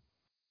idiot.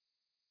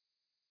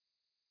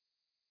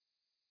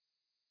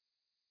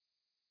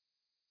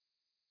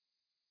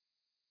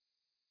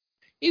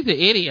 He's an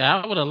idiot.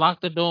 I would have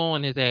locked the door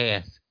on his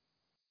ass.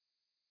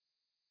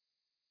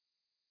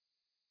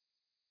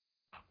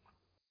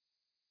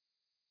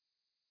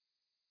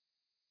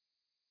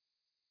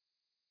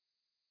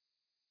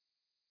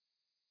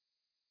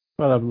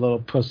 What a little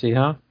pussy,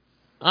 huh?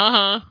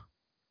 Uh-huh.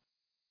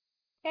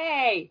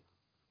 Hey!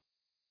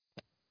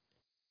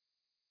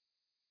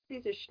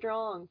 These are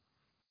strong.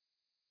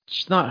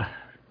 It's not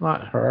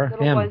her.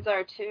 Little Him. ones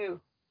are too.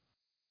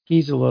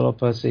 He's a little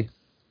pussy.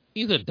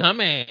 He's a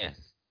dumbass.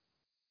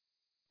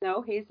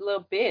 No, he's a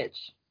little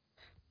bitch.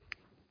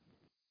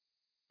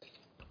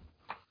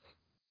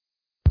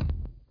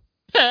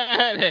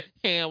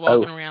 Hand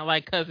walking around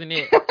like Cousin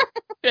Nick.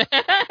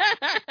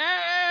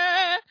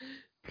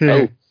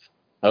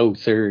 Oh,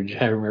 Surge,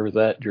 I remember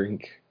that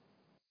drink.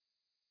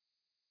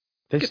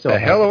 They Get still the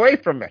have hell it. away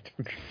from it.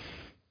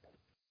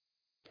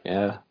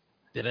 Yeah,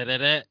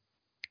 Da-da-da-da.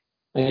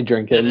 I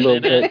drank it a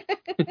little bit.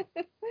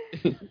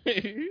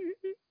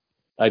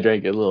 I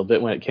drank it a little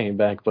bit when it came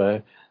back,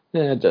 but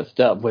just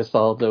up with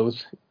all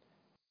those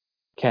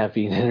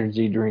caffeine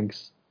energy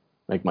drinks.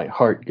 Make my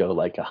heart go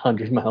like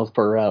 100 miles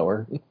per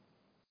hour.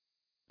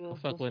 I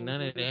fuck with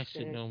none of that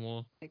shit no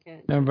more. I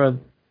can't.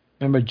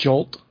 Remember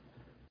Jolt?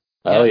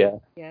 Oh, yeah.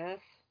 Yes.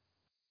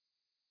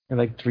 They're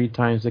like 3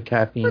 times the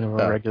caffeine of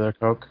a regular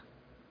Coke.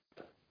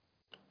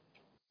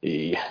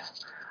 The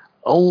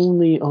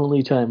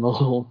only time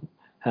I'll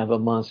have a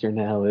monster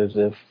now is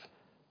if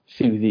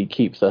Susie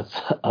keeps us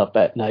up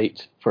at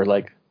night for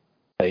like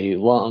a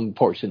long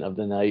portion of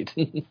the night.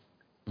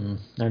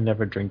 I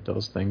never drink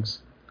those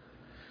things.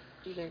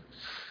 Either.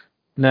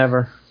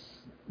 Never.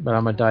 But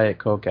I'm a Diet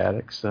Coke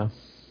addict, so.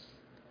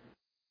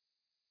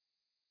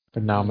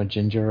 But now I'm a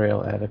ginger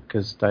ale addict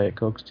because Diet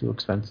Coke's too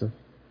expensive.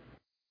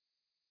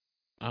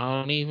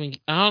 I don't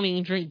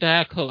even drink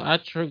Diet Coke. I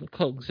drink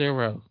Coke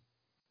Zero.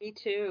 Me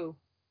too.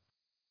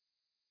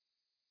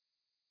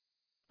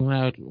 When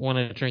I want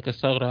to drink a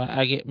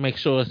soda, make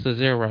sure it's a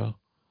zero.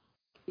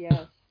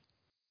 Yes.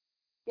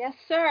 Yes,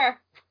 sir.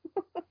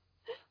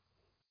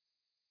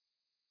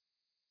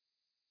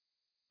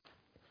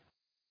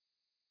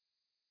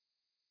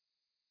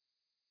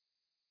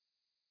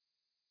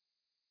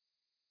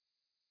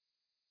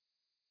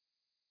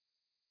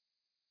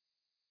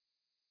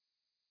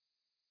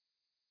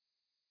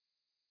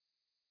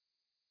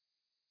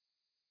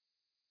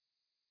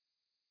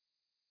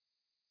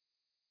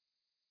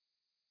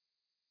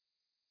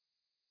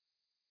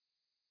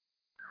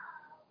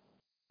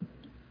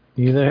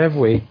 Neither have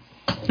we.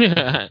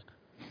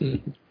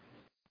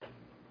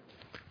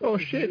 Oh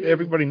shit!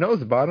 Everybody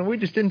knows about him. We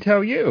just didn't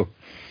tell you.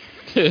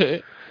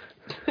 There.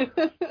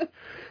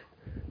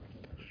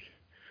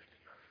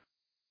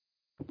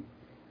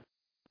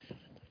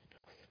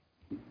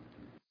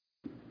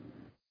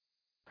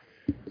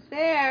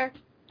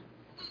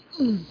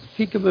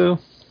 Peekaboo.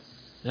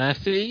 I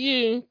see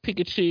you,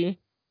 Pikachu.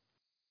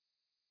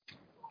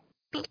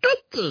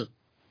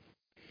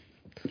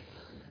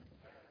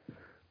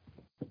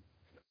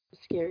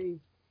 Scary.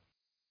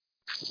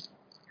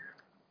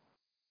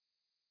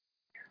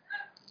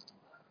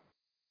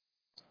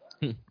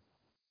 I'm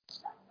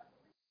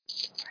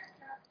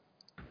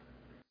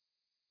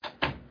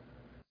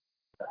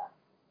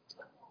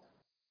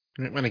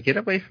gonna get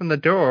away from the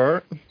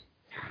door.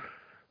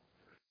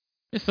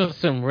 This is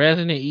some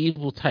Resident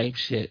Evil type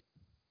shit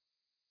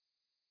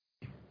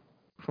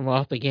from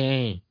off the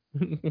game.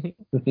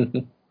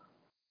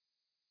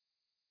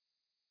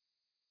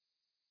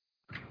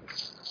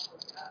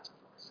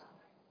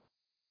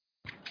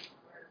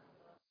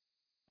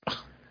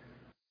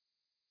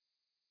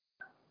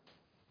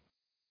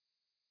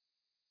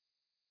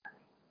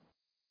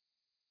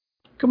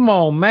 Come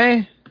on,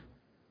 man.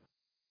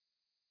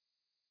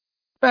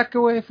 Back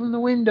away from the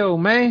window,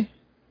 man.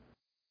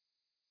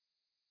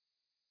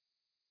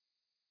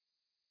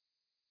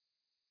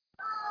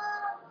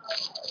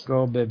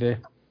 Go, baby.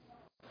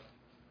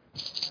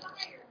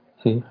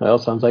 Well,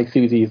 sounds like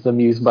Susie's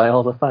amused by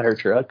all the fire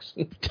trucks.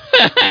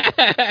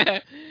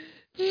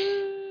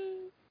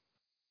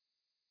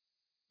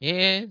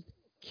 Yeah,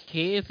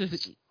 kids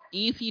is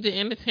easy to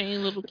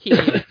entertain little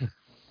kids.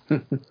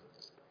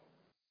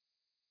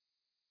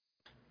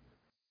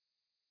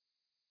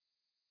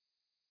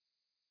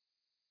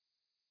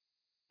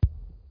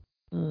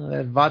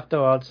 That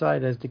Vato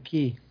outside has the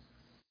key.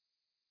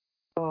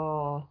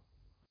 Oh,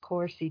 of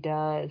course he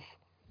does.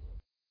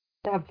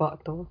 That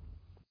Vato.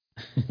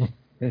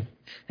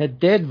 A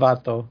dead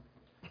Vato.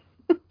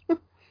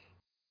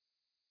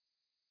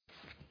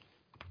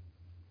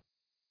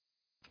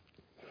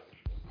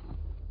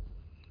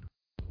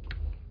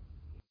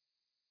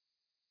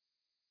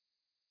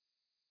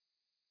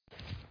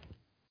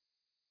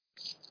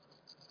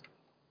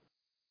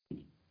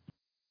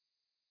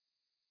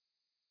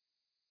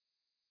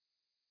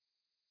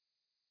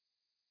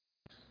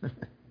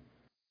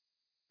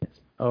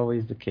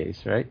 Always the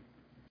case, right?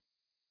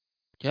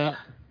 Yeah.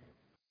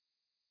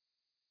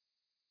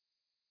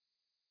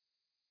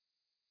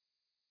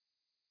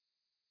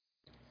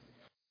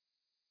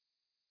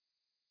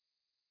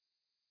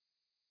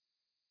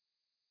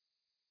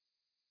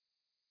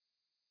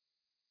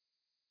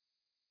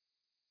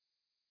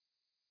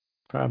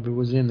 Probably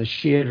was in the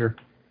shitter.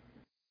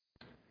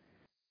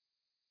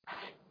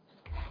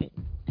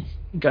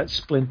 Got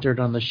splintered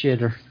on the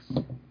shitter.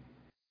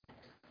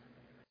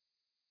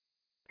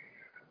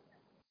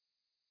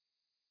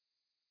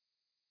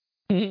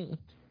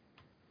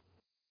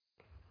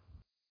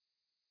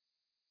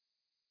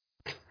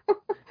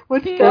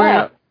 What's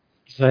that?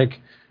 It's like,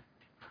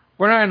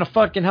 we're not in a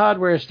fucking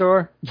hardware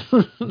store.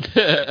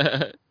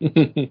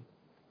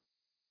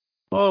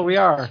 Oh, we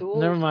are. Cool.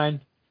 Never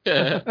mind.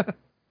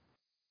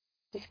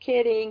 Just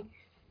kidding.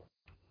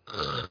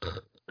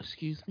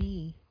 Excuse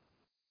me.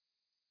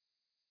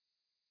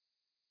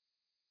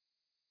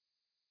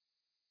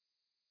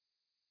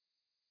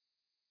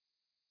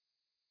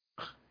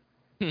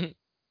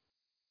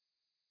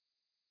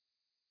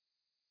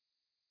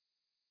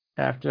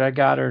 After I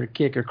got her to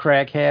kick her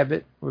crack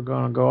habit, we're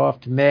going to go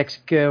off to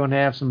Mexico and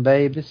have some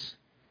babies.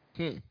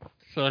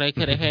 So they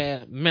could have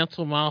had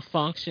mental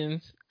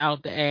malfunctions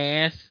out the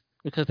ass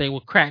because they were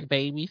crack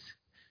babies.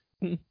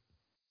 The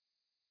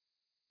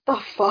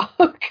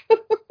fuck?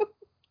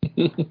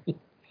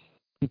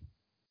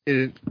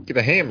 Get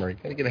a hammer. You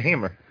gotta get a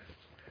hammer.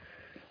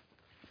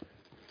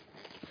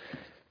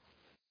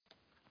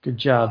 Good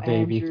job,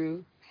 baby.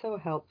 Andrew, so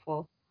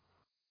helpful.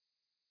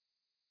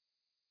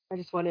 I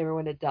just want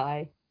everyone to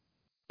die.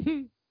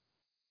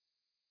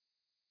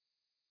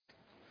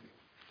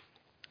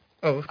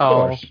 Oh, of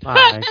course.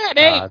 My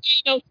They ain't God.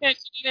 paying no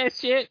attention to that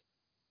shit.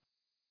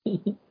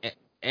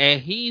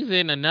 And he's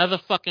in another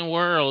fucking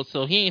world,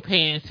 so he ain't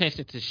paying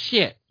attention to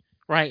shit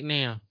right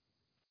now.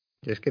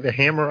 Just get a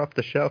hammer off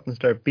the shelf and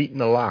start beating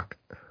the lock.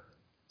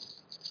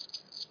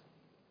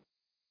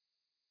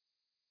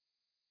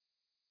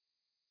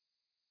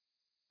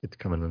 It's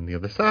coming on the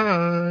other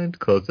side.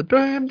 Close the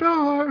damn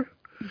door.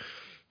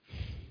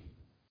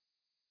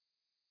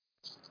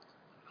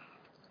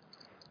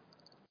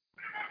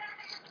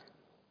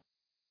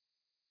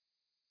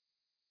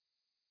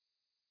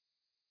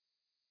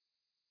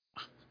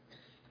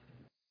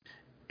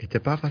 It's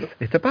above us.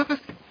 It's above us.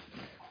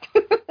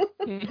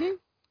 Mhm.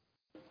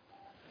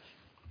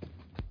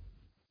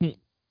 The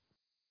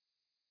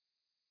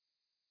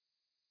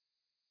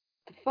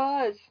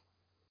fuzz.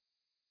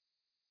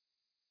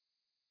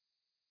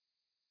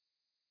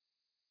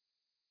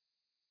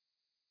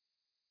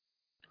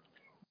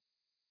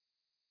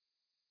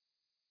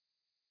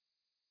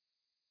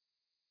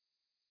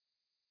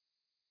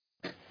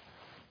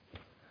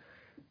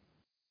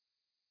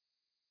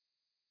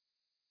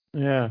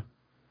 Yeah.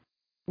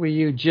 Will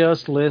you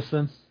just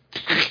listen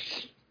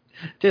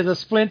to the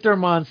Splinter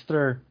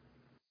Monster?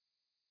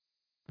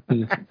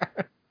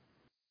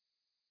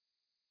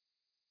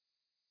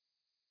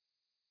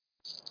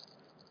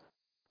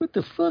 What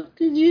the fuck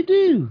did you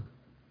do?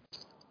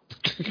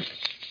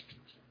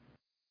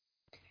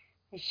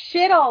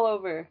 Shit all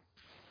over.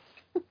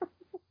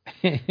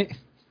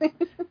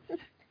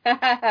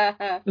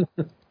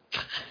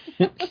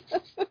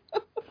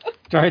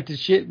 Tried to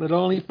shit, but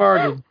only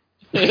farted.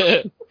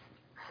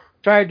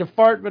 Tried to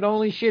fart, but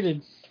only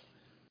shitted.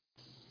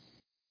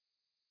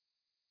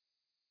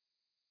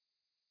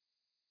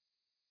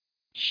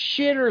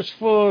 Shitter's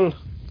full.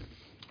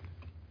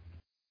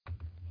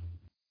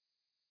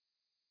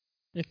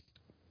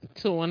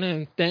 So one of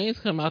them things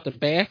come out the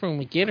bathroom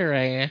and get her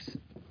ass.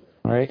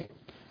 Right.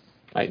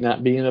 Might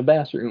not be in a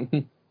bathroom.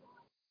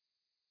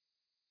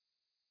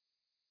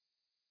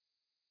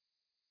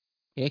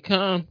 Here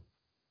come.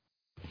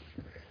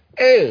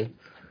 Ew.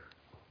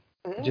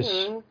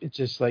 It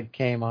just like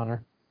came on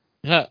her.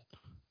 Huh.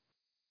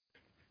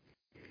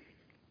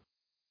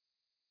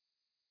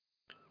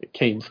 It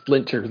came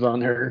splinters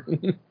on her.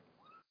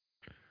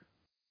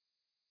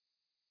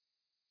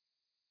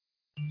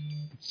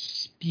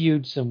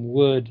 Spewed some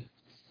wood.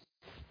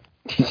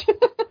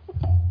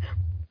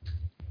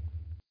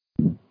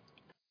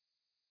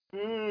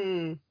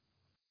 Mm.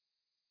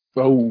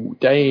 Oh,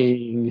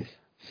 dang.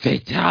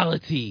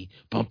 Fatality.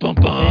 Bum bum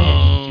Just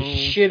bum.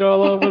 shit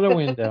all over the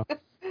window.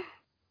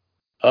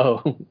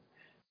 Oh.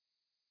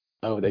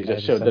 Oh, they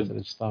just showed the.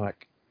 sensitive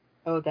stomach.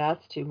 Oh,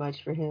 that's too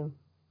much for him.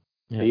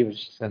 Yeah. They even,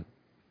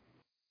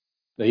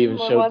 they even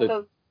Someone showed want the.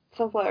 those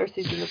sunflower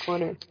seeds in the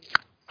corner.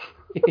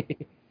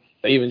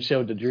 They even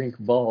showed the drink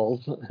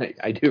balls.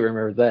 I do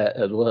remember that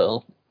as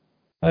well.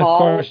 Of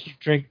course, you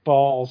drink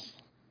balls.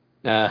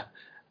 Nah,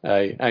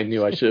 I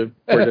knew I should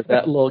have worded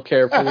that a little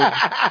carefully.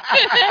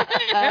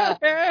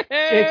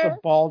 Jake's a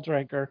ball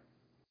drinker.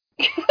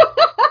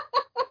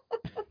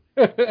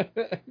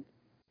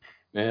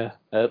 Yeah,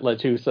 that led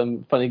to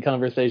some funny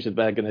conversations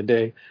back in the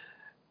day.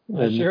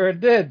 I'm sure it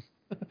did.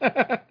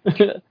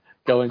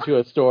 Going to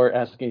a store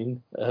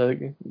asking a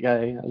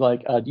guy,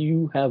 like, do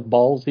you have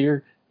balls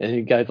here? And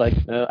the guy's like,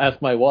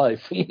 ask my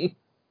wife.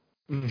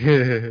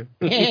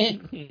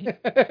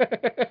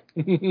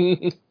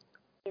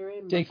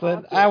 Jake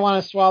said, I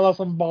want to swallow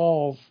some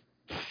balls.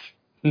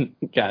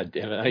 God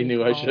damn it, I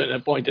knew I shouldn't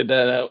have pointed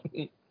that out.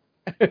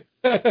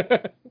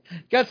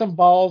 Got some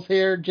balls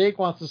here. Jake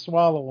wants to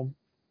swallow them.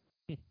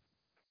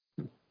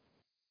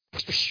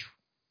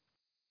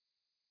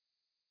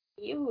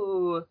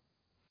 Ew.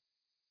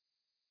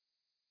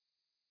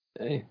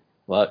 Hey,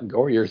 a lot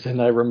gorier than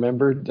I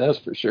remembered, that's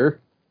for sure.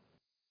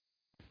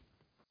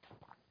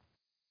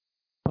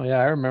 Oh, yeah,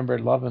 I remember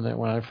loving it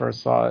when I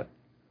first saw it.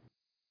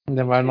 And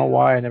then I don't know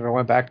why I never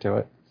went back to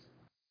it.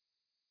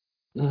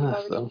 I've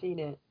already So, seen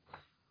it.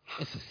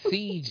 It's a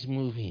siege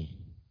movie.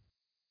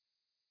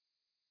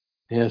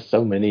 yeah,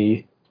 so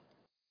many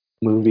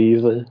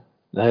movies that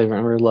I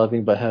remember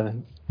loving but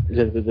haven't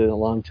visited in a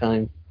long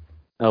time.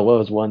 What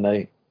was one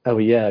oh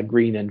yeah,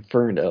 Green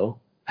Inferno.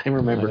 I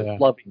remember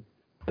loving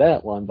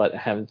that one, but I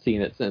haven't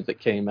seen it since it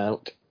came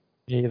out.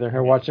 Me either. I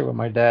watched it with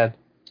my dad.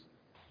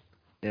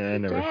 Yeah, I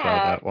never saw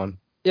that one.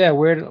 Yeah,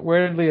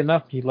 weirdly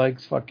enough, he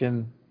likes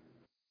fucking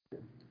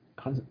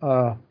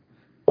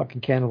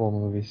cannibal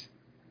movies.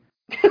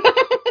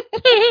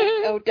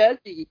 Oh, does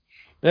he?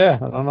 Yeah,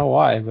 I don't know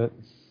why, but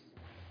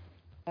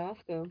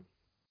Ask him.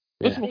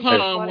 Which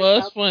Yeah. one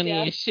was funny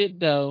as shit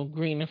though?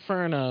 Green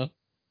Inferno.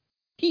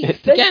 He's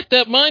got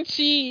the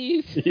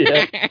munchies.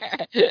 Yeah.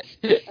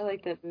 I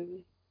like that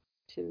movie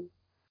too.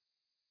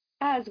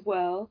 As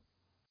well.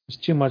 there's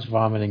too much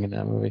vomiting in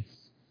that movie.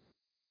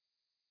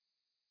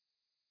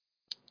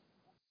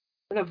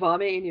 I'm gonna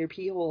vomit in your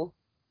pee hole.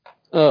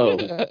 Oh,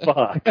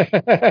 fuck.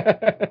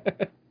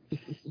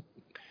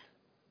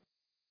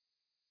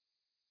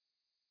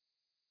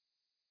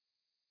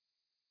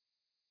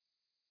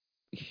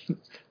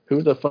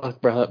 Who the fuck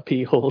brought up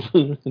pee holes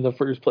in the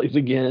first place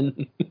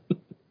again?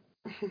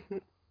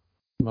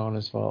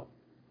 Mona's fault.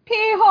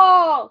 Pee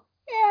hole!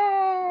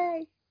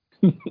 Yay!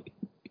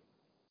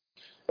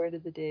 Word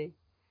of the day.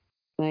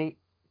 Night.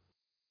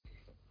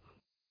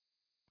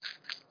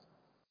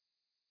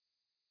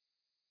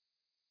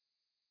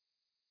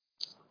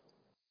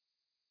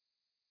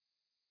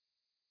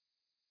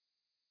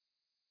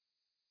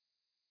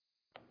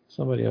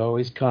 Somebody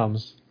always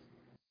comes.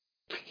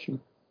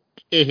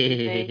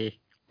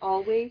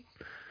 Always?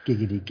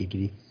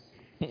 Giggity,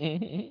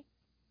 giggity.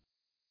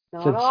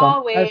 Not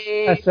always.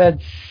 I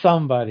said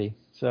somebody.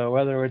 So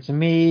whether it's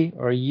me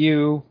or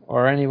you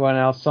or anyone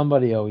else,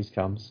 somebody always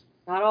comes.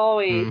 Not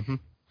always. Mhm.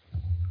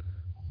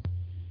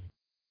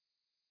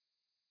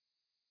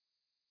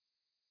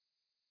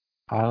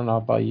 I don't know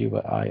about you,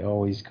 but I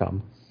always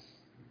come.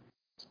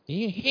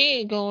 He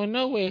ain't going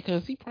nowhere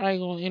because he probably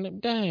gonna end up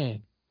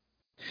dying.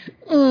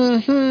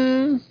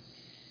 Mm-hmm.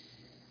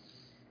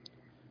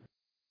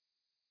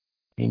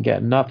 You ain't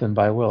got nothing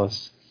by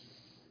Willis.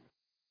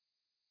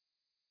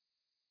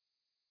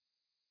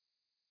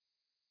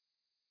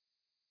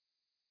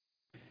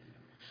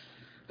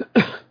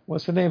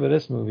 What's the name of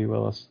this movie,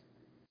 Willis?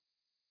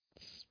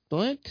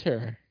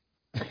 Splinter.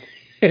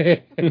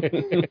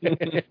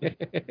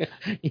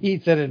 He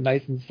said it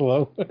nice and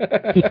slow.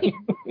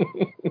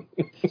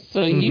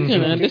 So you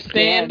can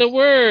understand the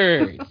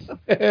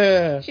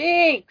words.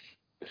 Jinx!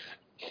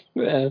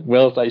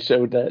 Well, if I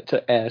showed that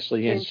to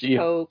Ashley and Pinch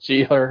Coke.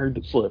 she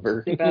heard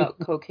Sliver. About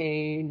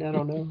cocaine, I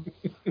don't know.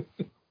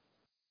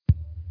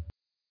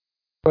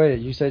 Wait,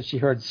 you said she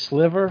heard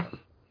Sliver?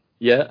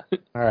 Yeah.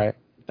 All right,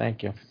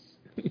 thank you.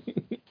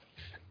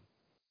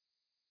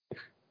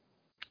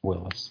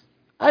 Willis.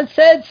 I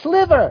said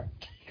Sliver!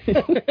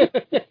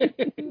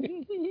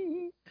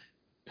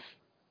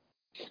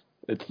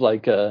 It's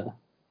like the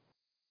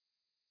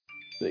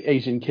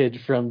Asian kid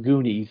from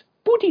Goonies.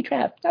 Booty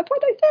trap. That's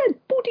what I said.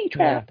 Booty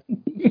trap.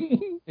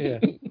 Yeah.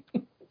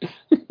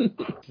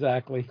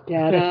 Exactly.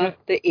 Dada,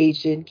 the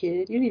Asian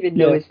kid. You didn't even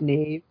know Yeah. his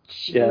name.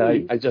 Yeah,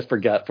 Jeez. I just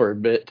forgot for a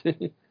bit.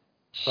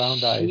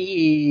 Round eyes.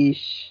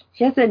 Sheesh.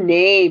 He has a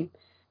name.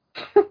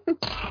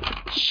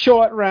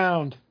 Short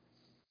round.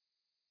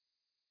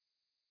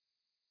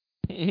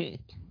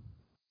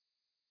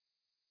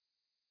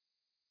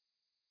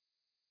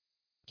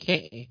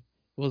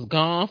 Was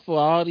gone for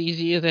all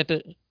these years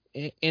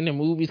in the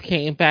movies,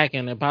 came back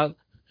and about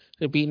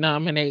to be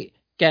nominated,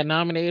 got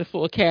nominated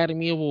for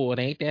Academy Award.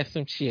 Ain't that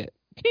some shit?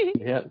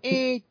 Yeah.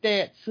 Ain't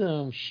that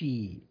some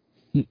shit?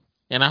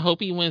 And I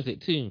hope he wins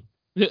it too.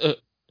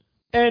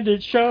 And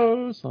it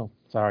shows. Oh,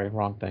 sorry,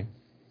 wrong thing.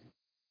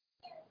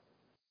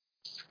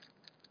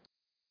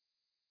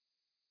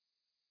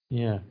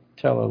 Yeah,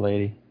 tell her,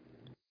 lady.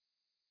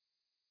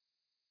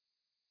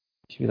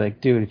 She'd be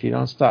like, dude, if you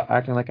don't stop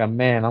acting like a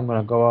man, I'm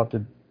gonna go out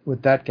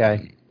with that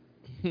guy.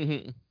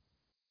 Mm-hmm.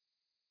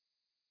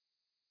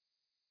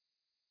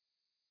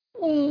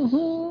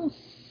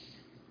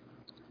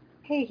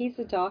 Hey, he's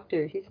a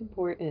doctor. He's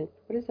important.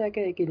 What is that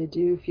guy gonna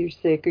do if you're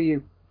sick or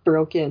you're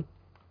broken?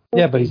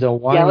 Yeah, but he's a Yell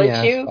whiny at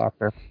ass you?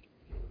 doctor.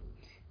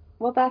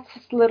 Well, that's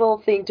his little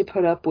thing to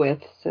put up with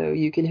so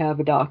you can have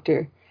a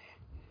doctor.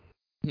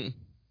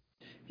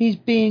 He's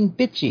being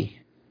bitchy.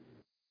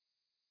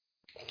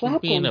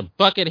 Slap Being him.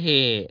 a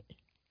buckethead.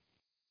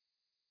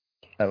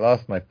 I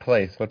lost my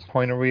place. What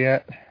point are we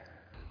at?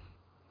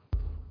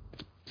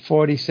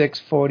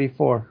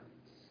 46-44.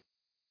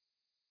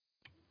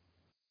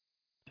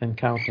 And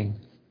counting.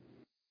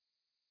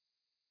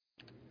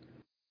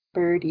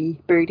 Birdie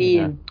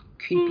Yeah. and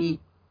creepy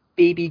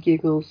baby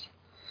giggles.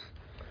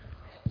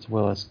 It's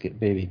Willis get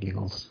baby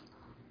giggles.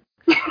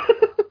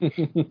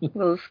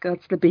 Will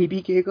Scott's the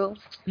baby giggles.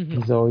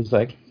 He's always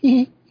like,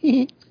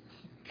 hooty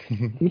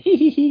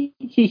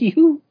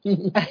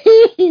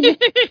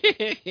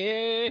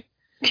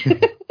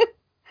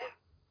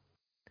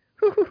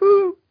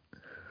hoo.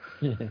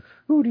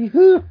 Hooty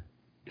hoo,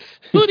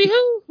 hooty Hey,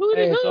 hoo.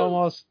 it's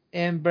almost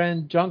Anne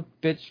Bren Junk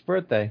bitch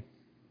birthday.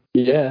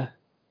 Yeah.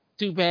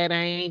 Too bad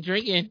I ain't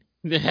drinking.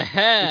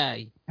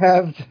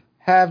 Have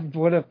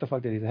what the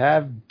fuck did he say?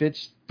 Have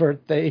bitch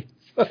birthday,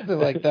 something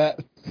like that.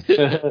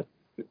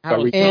 I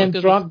was And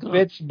drunk drunk as a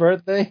bitch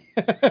birthday.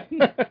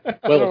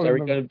 Well, are we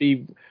going to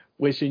be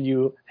wishing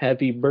you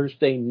happy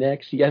birthday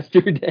next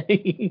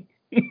yesterday?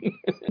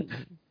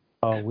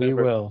 Oh, we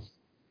will.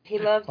 He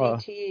loves Oh.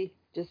 E.T.,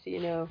 just so you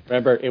know.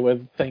 Remember, it was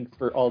thanks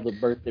for all the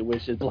birthday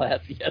wishes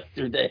last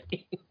yesterday.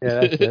 Yeah,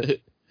 that's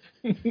it.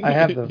 I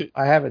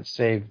have it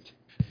saved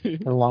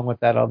along with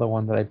that other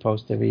one that I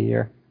post every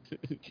year.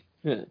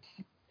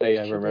 Hey,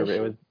 I remember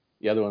it was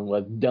the other one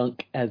was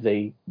dunk as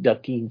a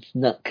ducking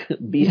snuck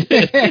beast.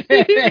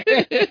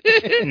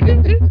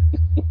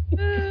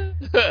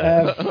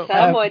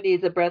 Someone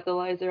needs a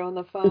breathalyzer on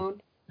the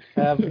phone.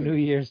 Have New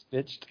Year's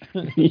bitched.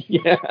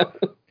 Yeah.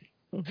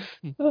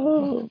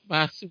 Oh.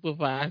 My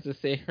supervisor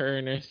said her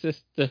and her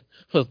sister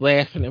was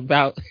laughing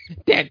about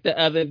that the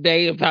other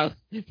day about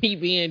me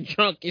being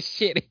drunk as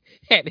shit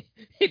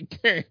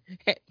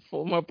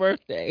for my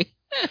birthday.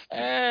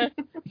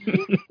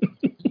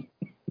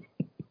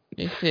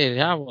 They said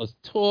I was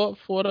tore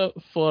up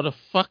for the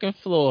fucking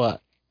floor.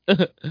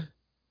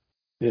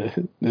 Yeah,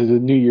 there's a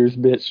New Year's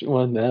bitch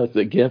one. That was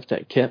the gift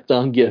that kept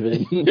on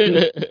giving.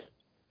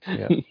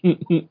 Yeah.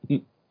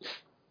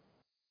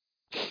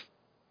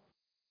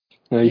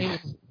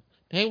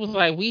 They was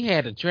like, we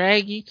had to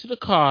drag you to the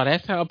car.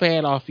 That's how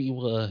bad off he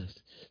was.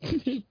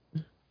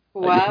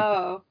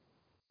 Wow.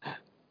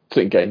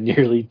 think I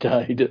nearly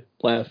died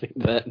laughing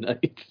that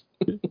night.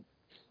 Of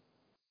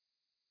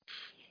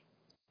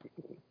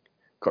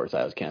course,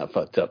 I was kind of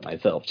fucked up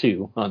myself,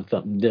 too, on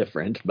something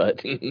different,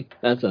 but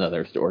that's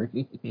another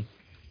story.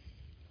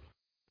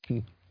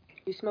 You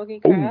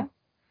smoking crack?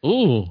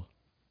 Ooh.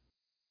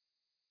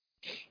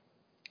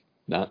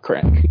 Not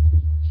crack.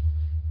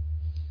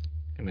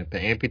 Gonna have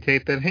to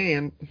amputate that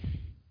hand.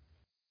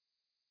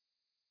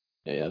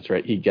 Yeah, that's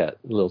right. He got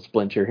a little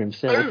splinter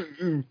himself.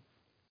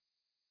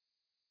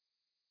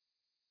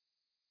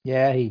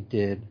 Yeah, he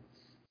did.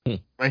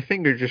 My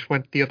finger just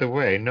went the other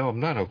way. No, I'm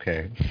not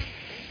okay.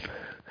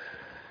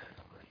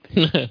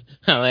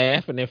 I'm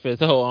laughing if his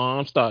whole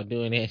arm start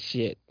doing that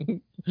shit.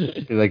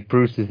 Be like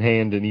Bruce's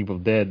hand in Evil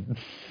Dead.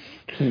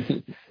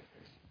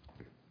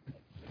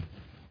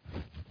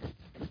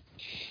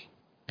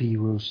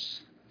 Beerus.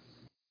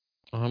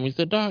 Armies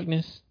of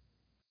Darkness.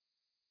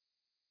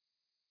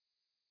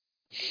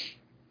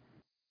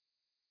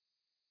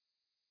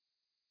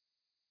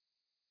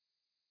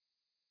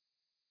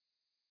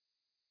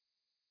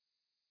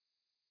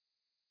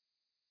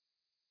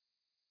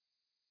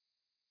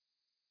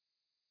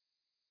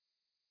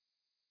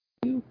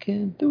 You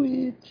can do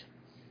it.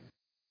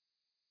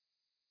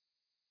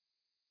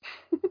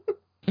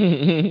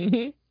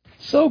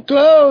 So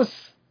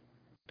close.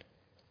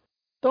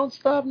 Don't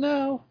stop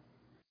now.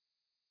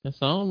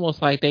 It's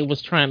almost like they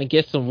was trying to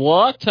get some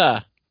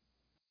water.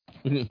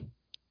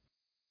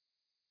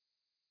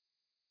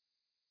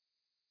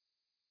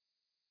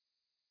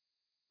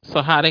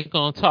 So how they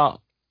gonna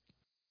talk?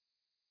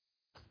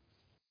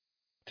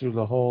 Through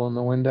the hole in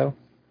the window.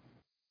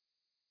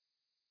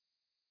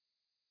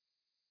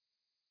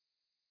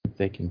 If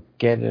they can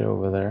get it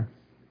over there.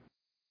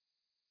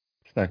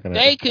 It's not gonna.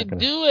 They could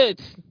do it.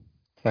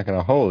 It's not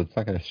gonna hold. It's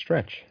not gonna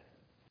stretch.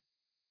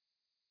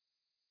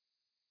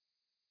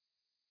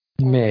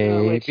 What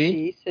Maybe.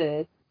 she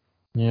said.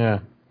 Yeah.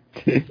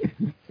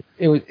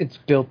 It's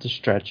built to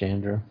stretch,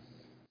 Andrew.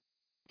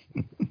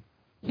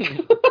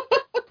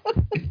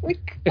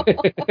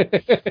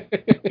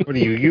 What are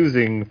you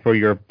using for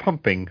your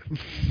pumping?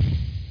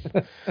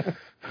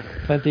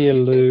 Plenty of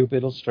lube,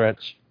 it'll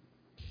stretch.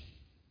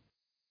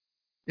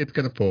 It's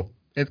gonna pull.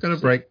 It's gonna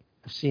break.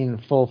 I've seen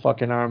full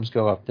fucking arms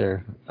go up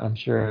there. I'm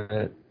sure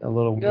that a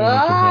little weenie can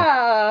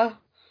Ah!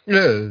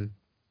 Yeah.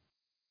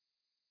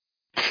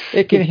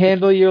 it can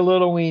handle your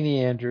little weenie,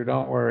 Andrew.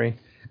 Don't worry.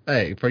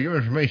 Hey, for your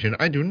information,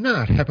 I do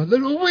not have a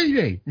little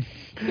weenie.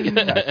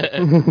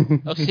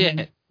 Oh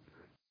shit.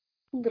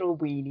 Little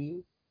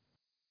weenie.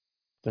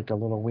 Like a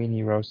little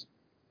weenie roast.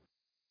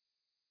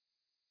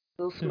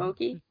 Little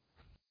smoky.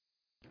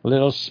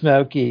 Little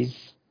smokies.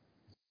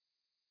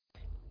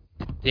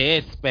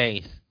 Dead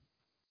Space.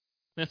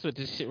 That's what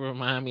this shit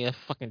remind me of.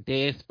 Fucking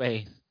Dead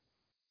Space.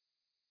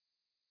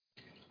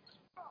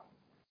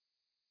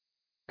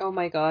 Oh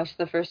my gosh,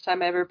 the first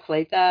time I ever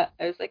played that,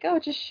 I was like, oh,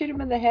 just shoot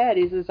him in the head.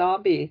 He's a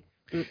zombie.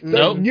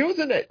 Nope.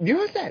 Using it.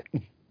 Use it.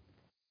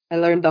 I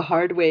learned the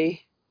hard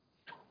way.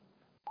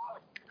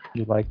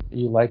 You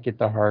like it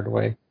the hard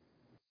way.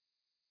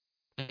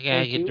 I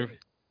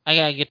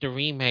gotta get the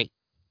remake.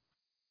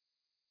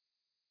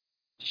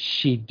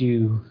 She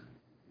do.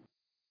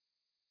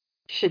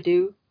 Should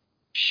do.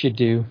 Should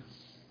do.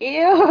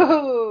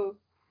 Ew!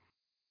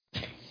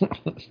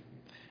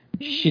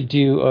 Should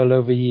do all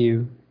over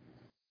you.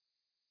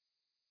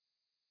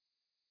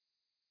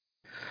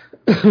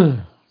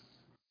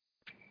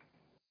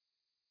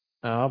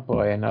 Oh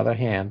boy, another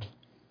hand.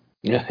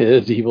 Yeah, it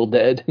is Evil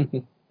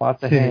Dead.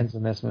 Lots of hands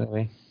in this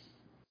movie.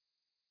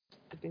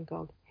 I've been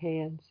called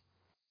hands.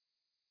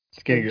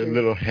 It's getting a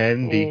little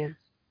handy. Hands.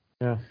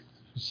 Yeah.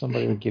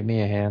 Somebody would give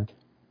me a hand.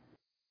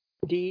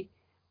 D.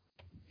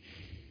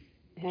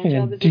 Hand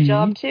job is a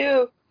job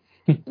too.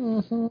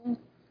 Mm-hmm.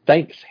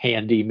 Thanks,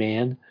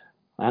 handyman.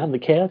 I'm the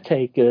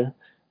caretaker.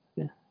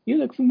 You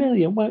look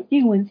familiar, weren't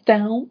you, and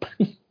Stomp?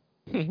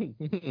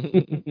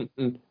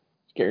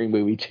 Scary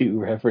Movie 2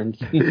 reference.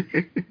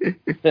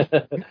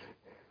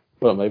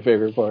 One of my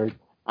favorite parts.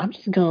 I'm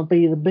just gonna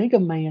be the bigger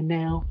man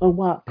now and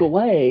walk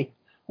away.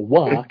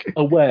 Walk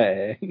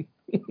away.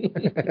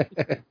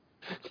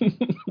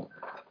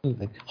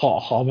 Ha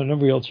ha, I'm in a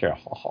wheelchair.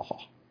 Ha ha ha.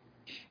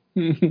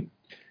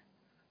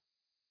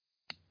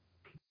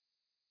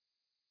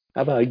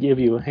 How about I give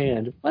you a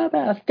hand? What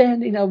about a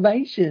standing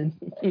ovation?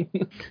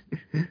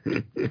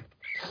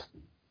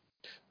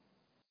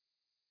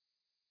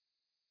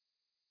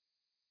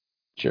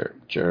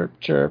 Chirp, chirp,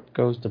 chirp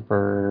goes the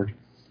bird.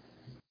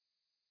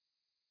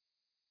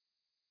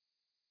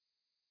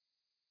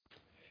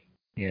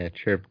 Yeah,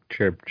 chirp,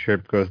 chirp,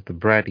 chirp goes the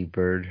bratty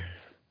bird.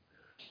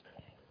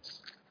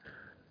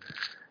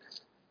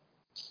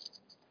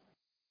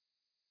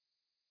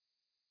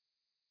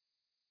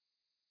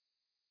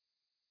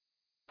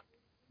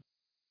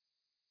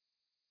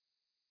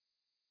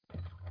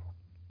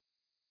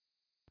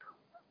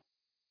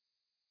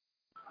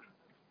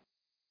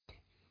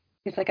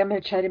 It's like I'm gonna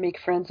try to make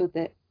friends with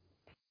it.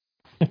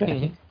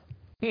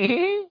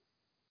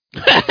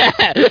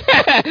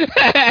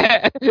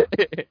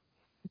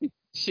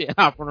 Shit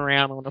hopping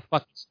around on the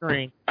fucking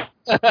screen.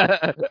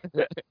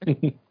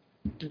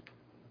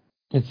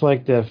 It's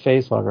like the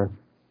face hugger.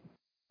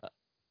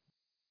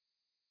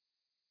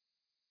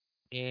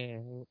 Yeah.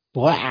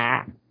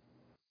 Blah.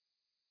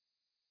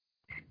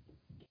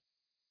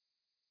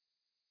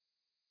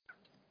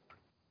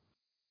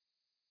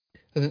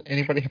 Doesn't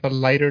anybody have a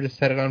lighter to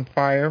set it on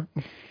fire?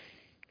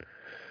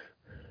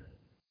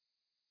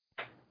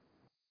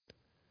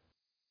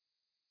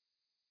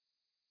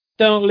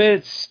 Don't let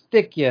it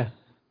stick you.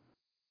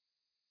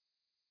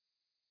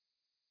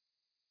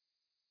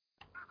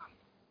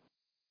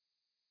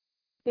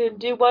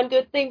 Do one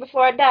good thing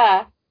before I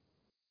die.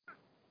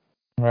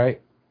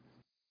 Right.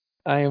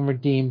 I am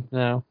redeemed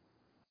now.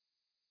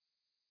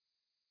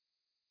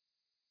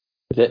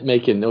 Is it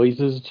making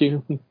noises,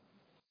 too?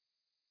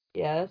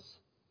 Yes.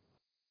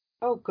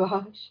 Oh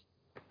gosh.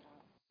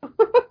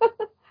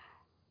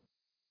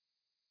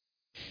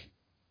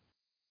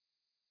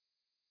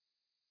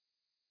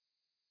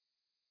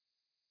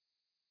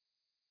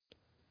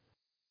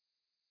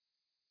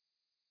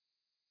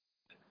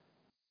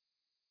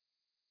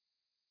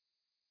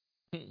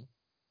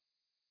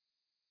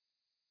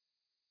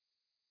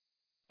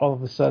 All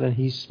of a sudden,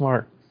 he's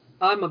smart.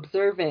 I'm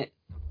observant.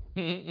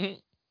 I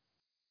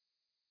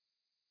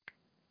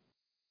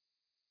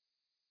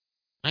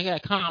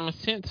got common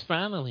sense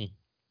finally.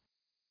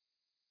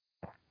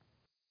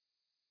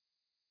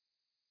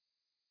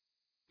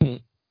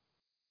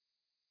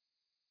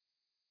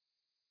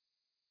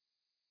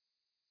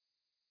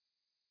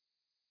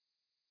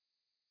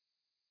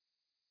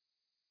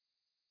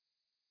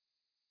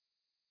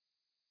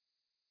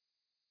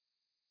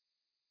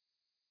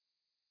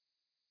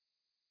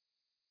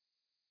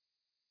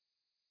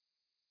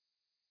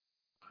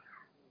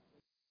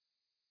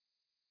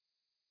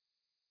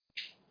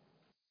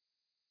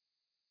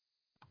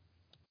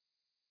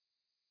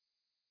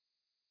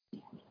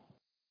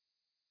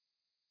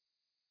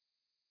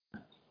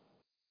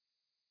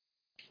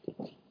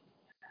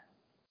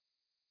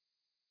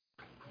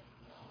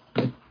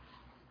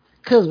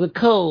 Because we're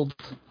cold.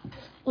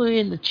 We're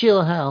in the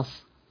chill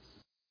house.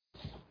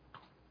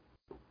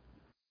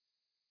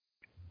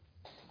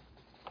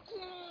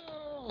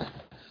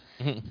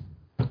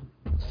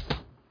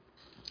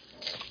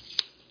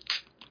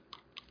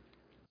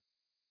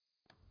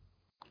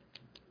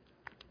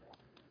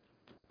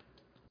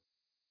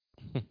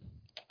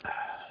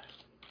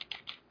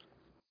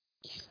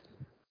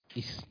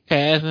 He's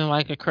spazzing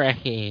like a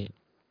crackhead.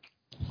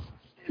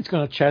 It's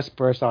going to chest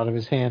burst out of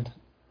his hand.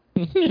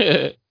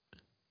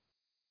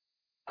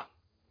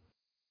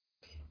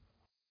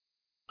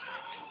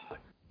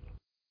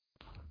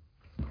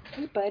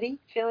 Hey, buddy.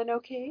 Feeling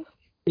okay?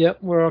 Yep,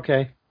 we're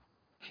okay.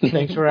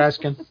 Thanks for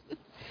asking.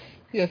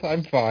 Yes,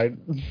 I'm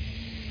fine.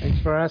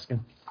 Thanks for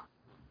asking.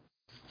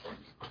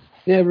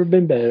 Never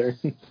been better.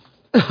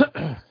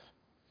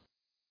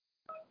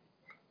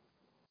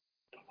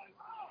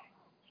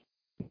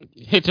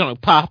 It's on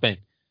popping.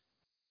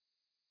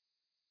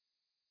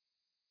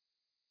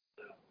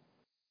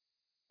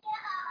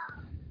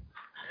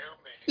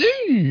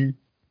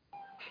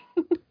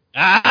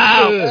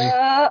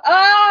 Ow!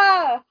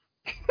 Ah!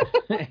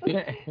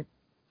 That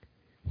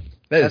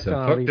That's is some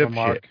gonna leave fucked a up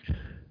mark. shit.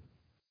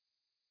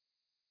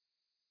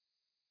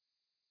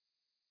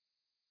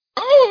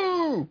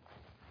 Oh!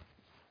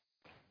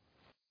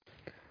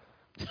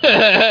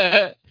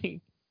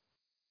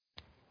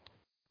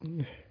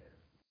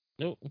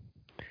 Nope.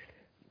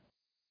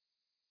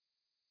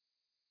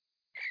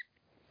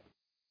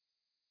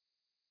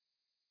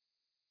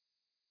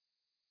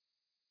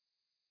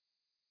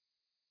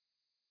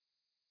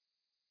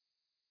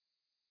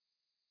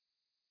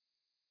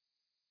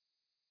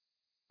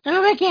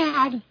 Oh my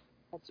god!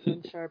 That's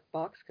one sharp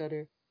box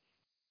cutter.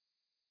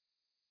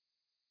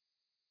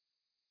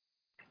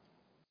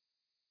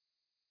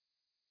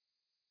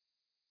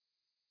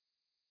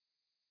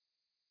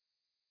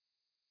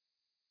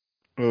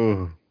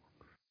 Oh.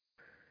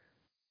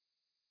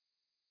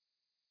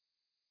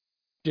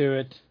 Do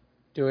it.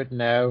 Do it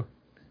now.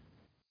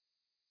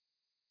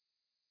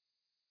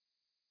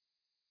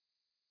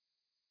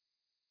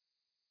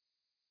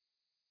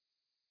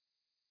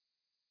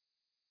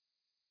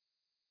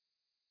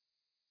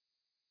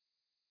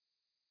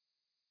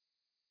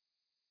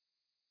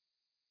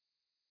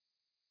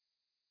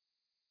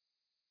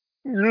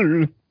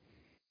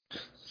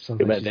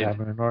 Sounds like she's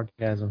having an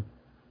orgasm.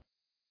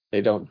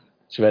 They don't.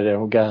 Too bad they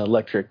don't got an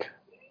electric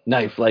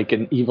knife like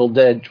in Evil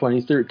Dead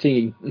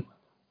 2013.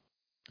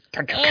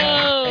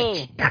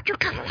 Oh!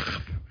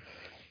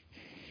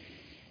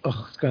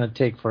 Oh, it's gonna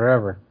take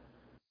forever.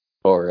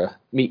 Or a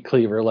meat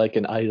cleaver like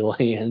in Idle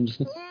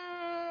Hands.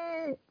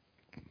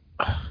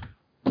 Are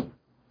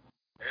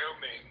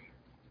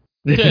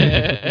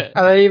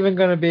they even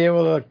gonna be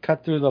able to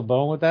cut through the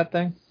bone with that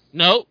thing?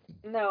 Nope.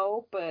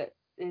 No, but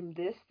in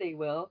this they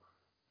will.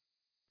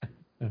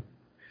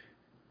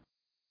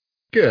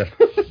 Good.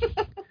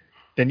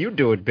 Then you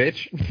do it,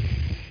 bitch.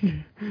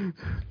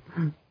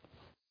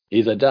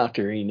 He's a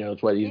doctor. He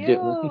knows what he's doing.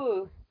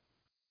 Ew.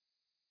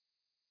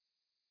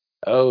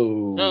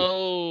 Oh.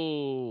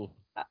 No.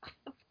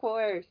 Of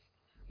course.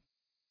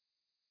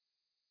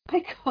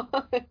 My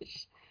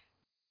gosh.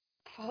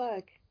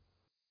 Fuck.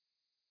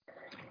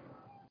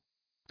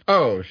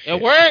 Oh shit!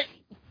 It worked.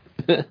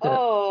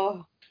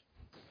 Oh.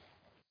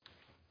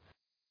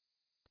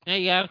 Now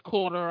you gotta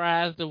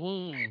cauterize the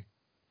wound.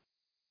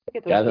 Look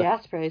at those Got it.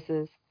 gas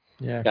prices.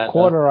 Yeah, Got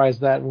cauterize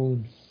that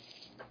wound.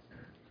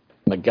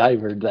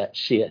 MacGyvered that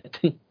shit.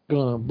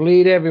 Gonna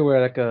bleed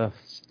everywhere like a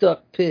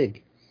stuck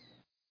pig.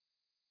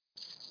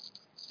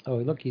 Oh,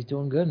 look, he's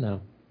doing good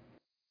now.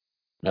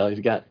 Well,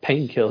 he's got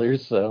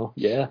painkillers, so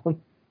yeah.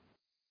 And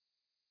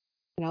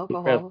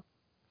alcohol.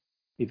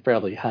 He's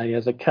probably high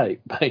as a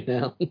kite by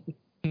now.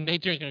 They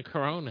drinking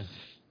Corona.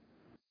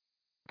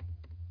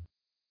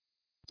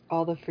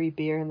 All the free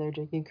beer and they're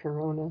drinking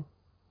Corona.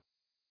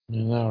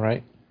 You know,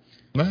 right?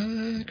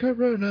 My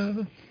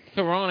Corona.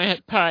 Corona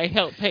had probably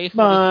helped pay for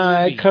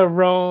My the movie.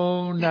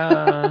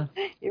 Corona.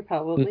 You're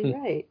probably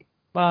right.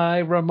 My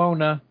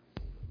Ramona.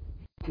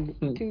 Doot,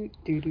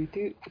 doot, doot,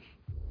 doot.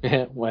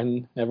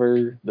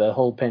 Whenever the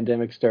whole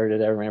pandemic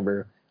started, I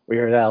remember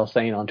Weird Al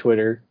saying on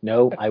Twitter,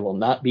 "No, I will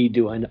not be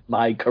doing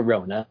my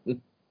Corona."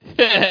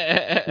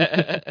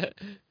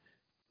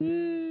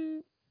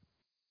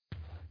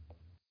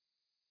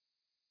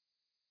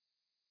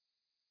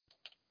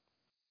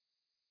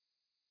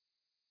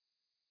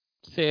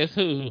 Says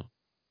who?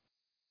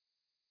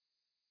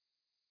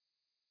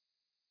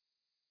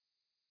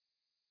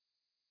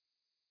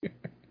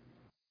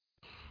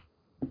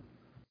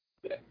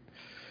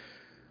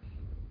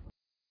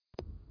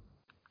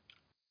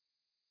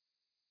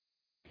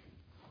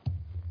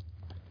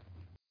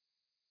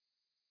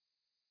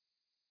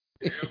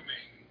 All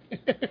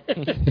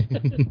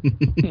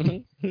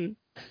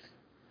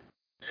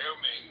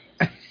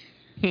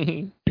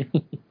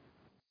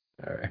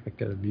right, I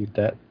gotta mute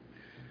that.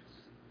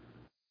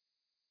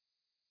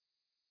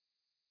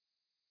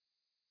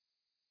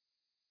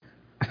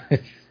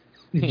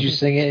 Did you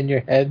sing it in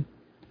your head?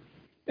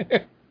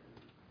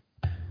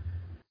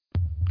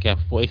 Got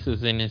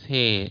voices in his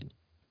head.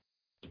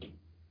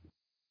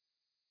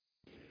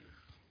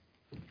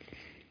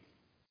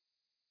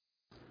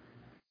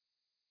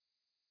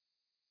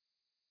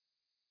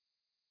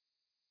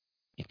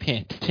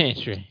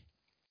 Penitentiary.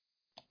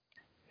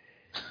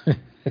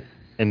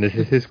 And this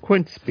is his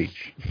Quint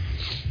speech.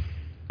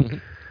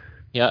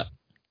 Yep.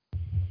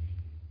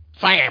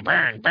 Fire,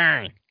 burn,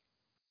 burn.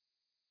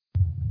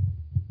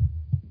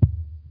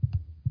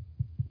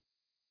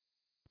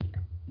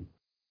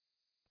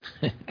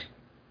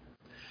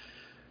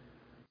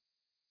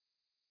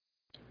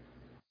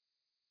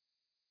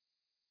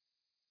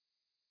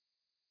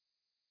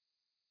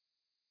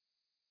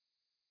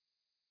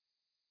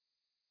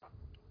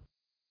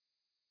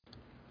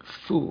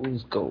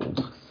 Fool's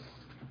gold.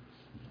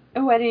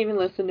 Oh, I didn't even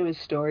listen to his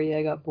story.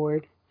 I got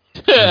bored.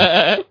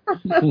 You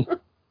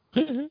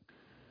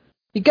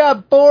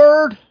got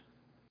bored?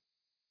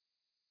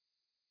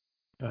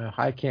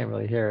 I can't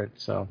really hear it,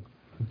 so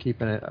I'm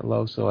keeping it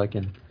low so I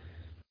can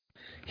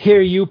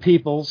hear you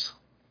peoples.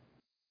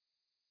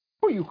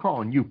 Who are you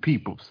calling you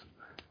peoples?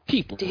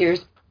 People. To hear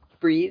us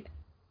breathe.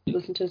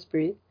 Listen to us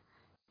breathe.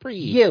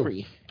 Breathe. You.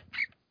 Breathe.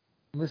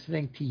 I'm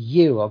listening to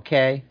you,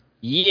 okay?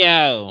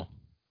 Yo.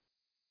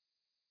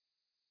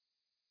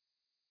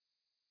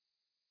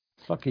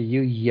 Fuck are you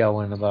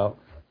yelling about?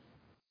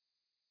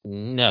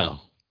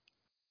 No.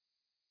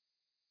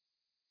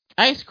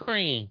 Ice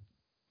cream.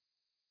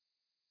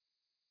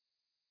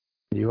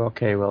 Are you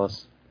okay,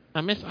 Willis?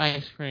 I miss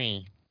ice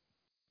cream.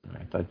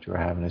 I thought you were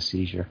having a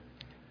seizure.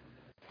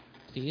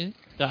 See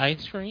the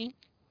ice cream?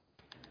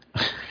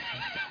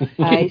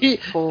 Ice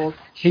cold.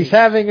 He's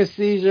having a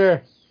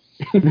seizure.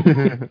 Get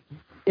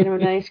him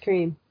an ice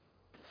cream.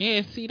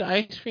 Yeah, see the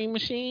ice cream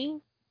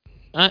machine?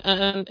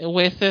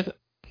 Where it says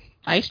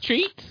ice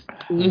treats?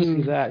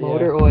 See that,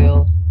 Motor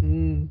oil.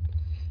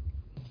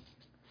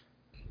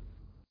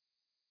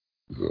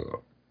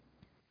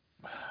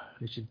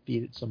 You should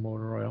feed it some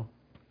motor oil.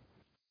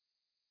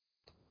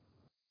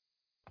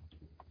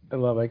 I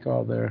love like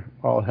they're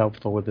all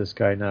helpful with this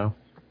guy now.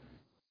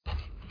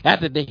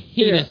 After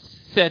he done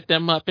set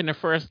them up in the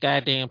first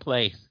goddamn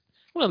place.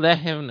 Well, let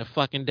him to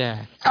fucking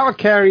die. I'll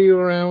carry you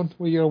around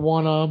with your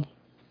one arm.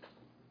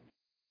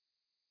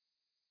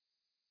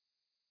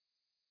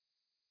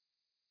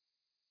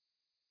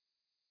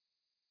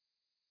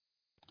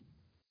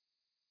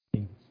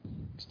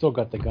 Still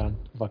got the gun,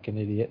 fucking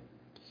idiot.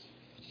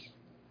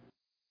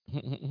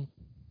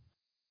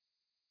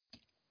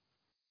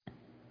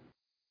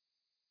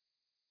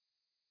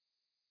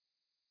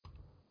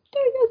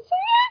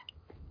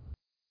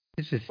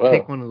 Just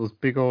take one of those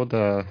big old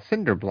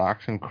cinder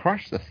blocks and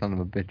crush the son of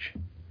a bitch.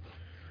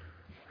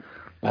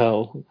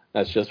 Well,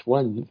 that's just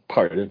one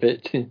part of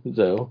it,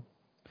 though.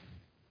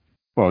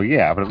 Well,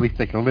 yeah, but at least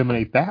they can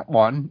eliminate that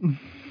one.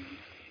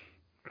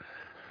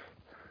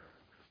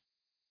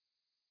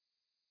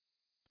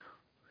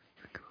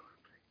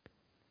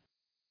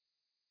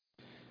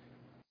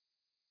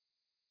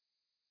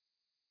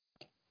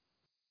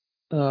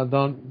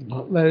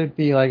 Don't let it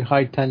be like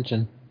high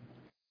tension.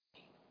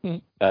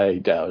 I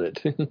doubt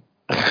it.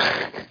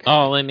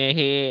 All in their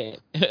head.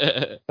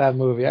 That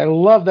movie. I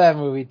love that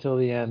movie till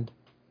the end.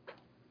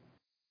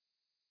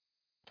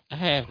 I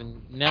have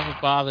never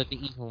bothered to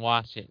even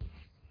watch it.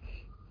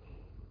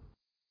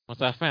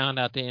 Once I found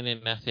out the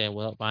ending, I said,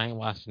 well, I ain't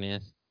watching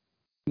this.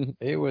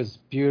 It was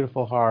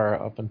beautiful horror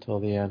up until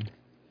the end.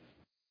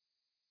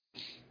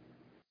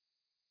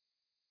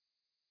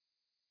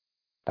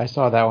 I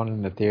saw that one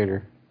in the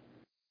theater.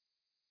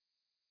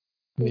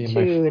 Me and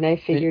too, and I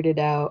figured it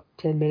out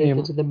 10 minutes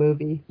into the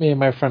movie. Me and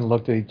my friend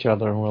looked at each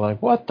other and were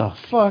like, what the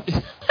fuck?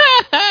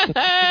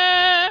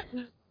 I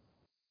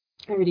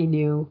already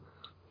knew.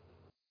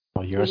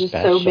 Well, you're There's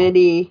special. so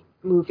many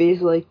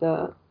movies like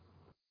that.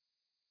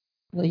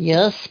 Well,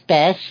 you're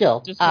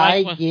special. Just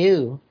like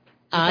when-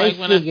 I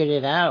figured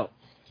it out.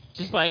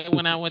 Just like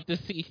when I went to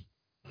see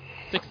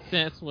Sixth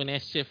Sense when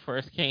that shit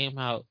first came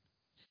out.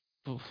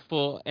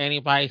 Before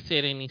anybody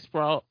said any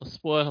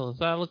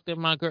spoilers, I looked at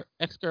my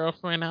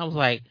ex-girlfriend. I was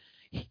like,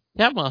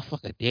 that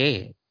motherfucker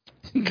dead.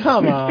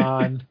 Come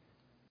on.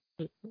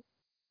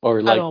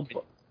 Or like,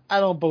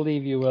 I don't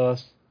believe you,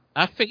 Willis.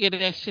 I figured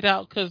that shit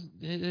out because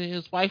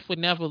his wife would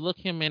never look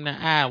him in the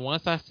eye.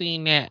 Once I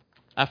seen that,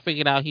 I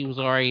figured out he was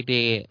already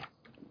dead.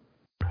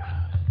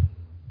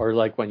 or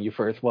like when you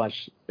first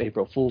watched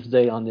April Fool's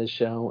Day on this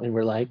show, and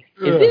we're like,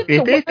 Is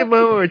this the one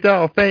where it's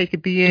all fake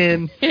at the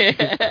end?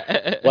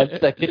 1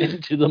 second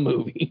into the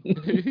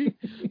movie?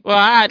 Well,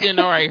 I didn't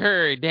already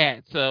heard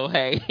that, so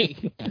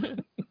hey.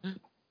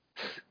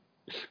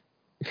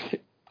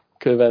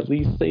 Could have at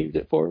least saved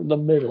it for the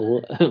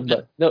middle,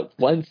 but nope,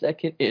 1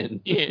 second in.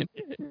 Yeah.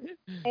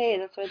 Hey,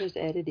 that's why there's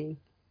editing.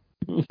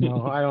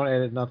 No, I don't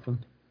edit nothing.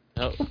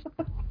 Oh.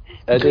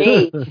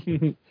 Great.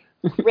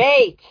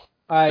 Great.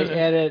 I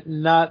edit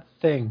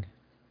nothing.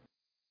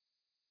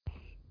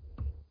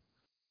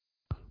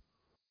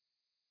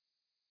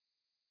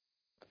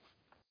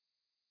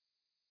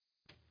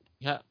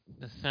 Yeah,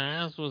 the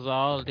signs was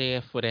all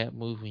there for that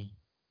movie.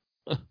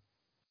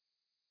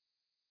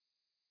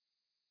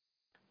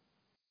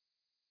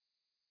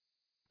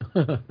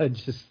 I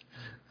just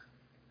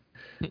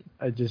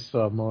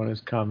saw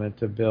Mona's comment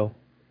to Bill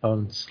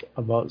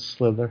about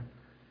Slither.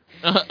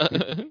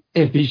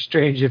 It'd be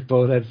strange if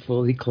both had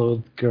fully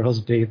clothed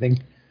girls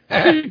bathing.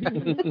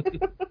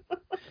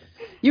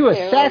 You a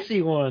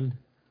sassy one.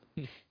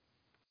 You're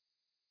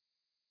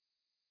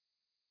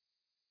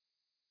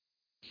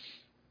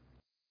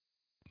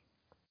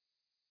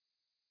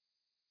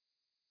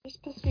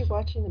supposed to be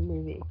watching the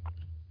movie.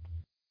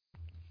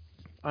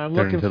 I'm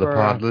Turn looking to the for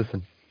pod,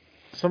 listen.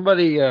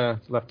 somebody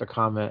left a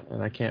comment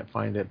and I can't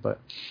find it,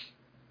 but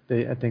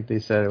I think they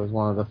said it was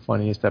one of the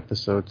funniest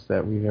episodes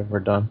that we've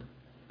ever done.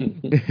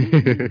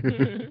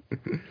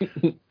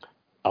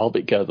 All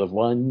because of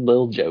one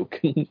little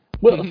joke.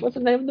 Well, what's the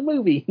name of the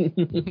movie?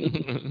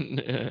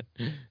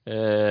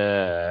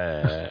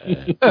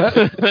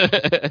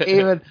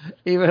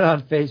 even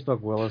on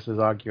Facebook, Willis is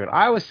arguing.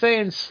 I was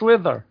saying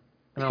Slither.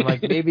 And I'm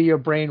like, maybe your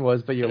brain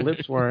was, but your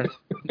lips weren't.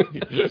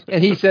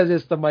 And he says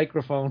it's the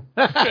microphone.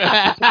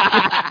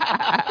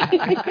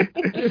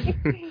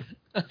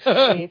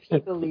 If he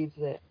believes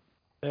it.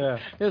 Yeah,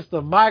 it's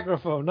the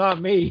microphone, not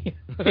me.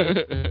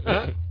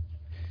 I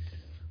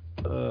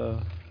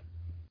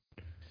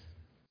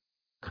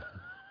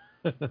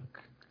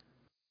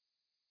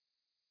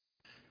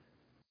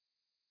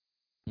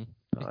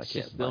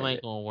can't Still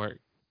ain't gonna work.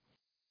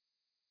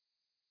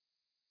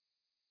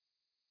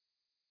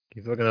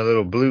 He's looking a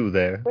little blue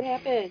there. What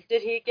happened?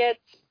 Did he get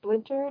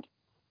splintered?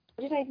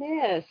 What did I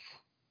miss?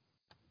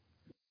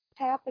 What's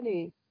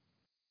happening?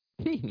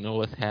 You know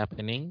what's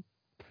happening.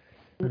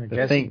 I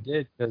guess he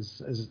did,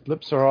 because his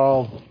lips are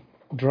all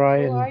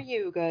dry. Who are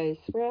you guys?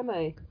 Where am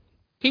I?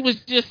 He was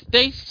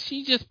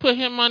she just put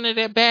him under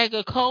that bag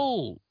of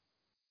coal.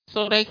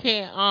 So they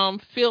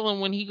can't feel him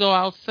when he go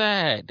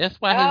outside.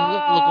 That's why his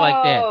lip look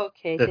like that.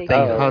 Okay, The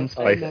thing hunts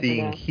by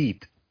seeing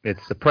heat.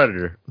 It's the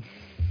predator.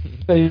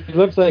 He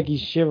looks like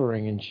he's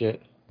shivering and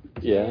shit.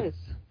 Yeah. Yes.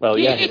 Well,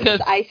 yeah. He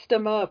just iced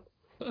him up.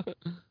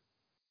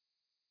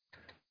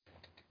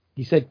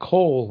 He said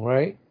coal,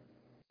 right?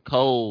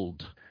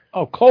 Cold.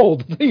 Oh,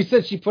 cold. He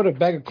said she put a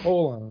bag of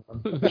coal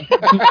on him.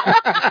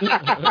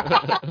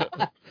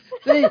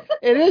 See,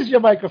 it is your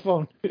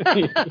microphone.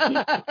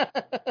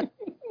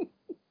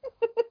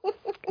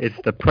 It's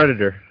the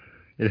predator.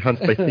 It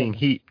hunts by seeing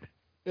heat.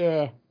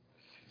 Yeah.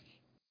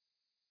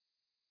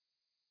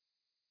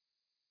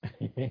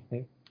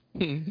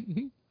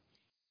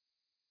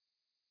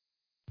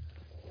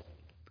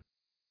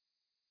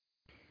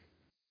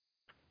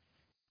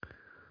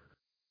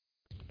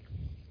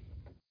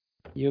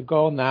 You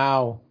go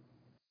now.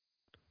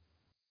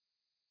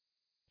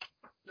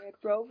 Red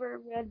Rover,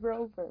 Red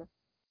Rover.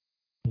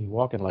 He's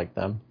walking like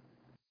them.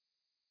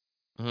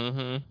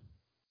 Mm-hmm.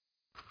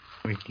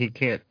 I mean, he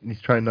can't.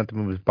 He's trying not to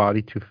move his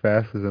body too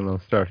fast, because then he'll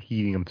start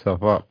heating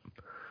himself up.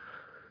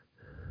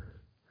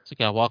 So you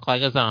gotta walk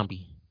like a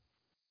zombie.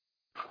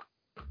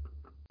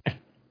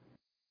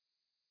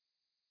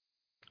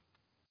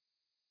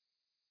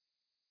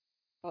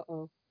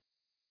 Uh-oh.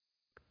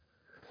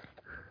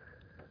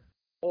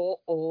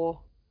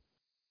 Uh-oh.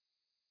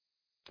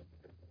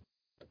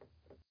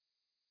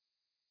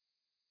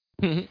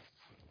 Gotta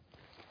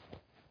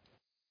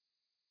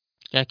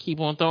keep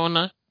on throwing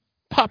the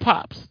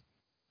pop-pops.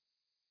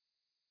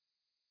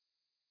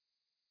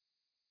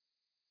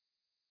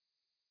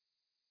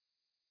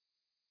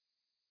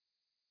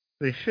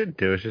 They should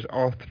do is just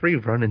all three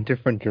run in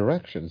different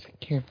directions. You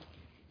can't.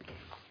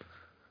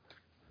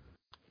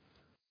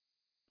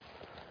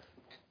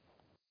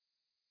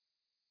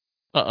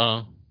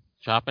 Uh-oh.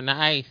 Dropping the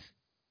ice.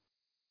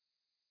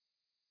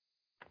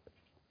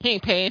 He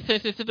ain't paying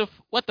attention to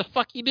what the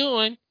fuck you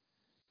doing.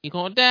 You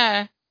gonna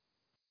die.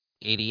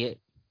 Idiot.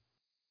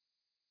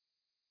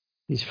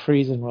 He's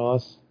freezing,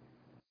 Ross.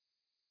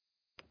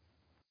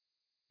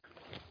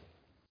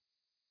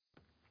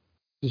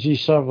 Does he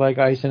shove like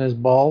ice in his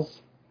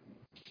balls?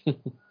 In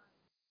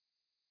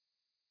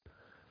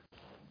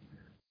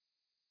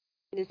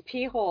his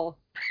pee hole.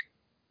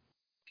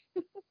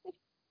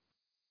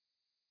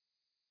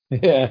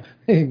 Yeah.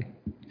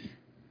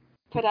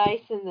 Put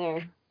ice in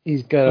there.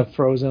 He's got a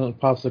frozen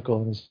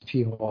popsicle in his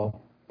pee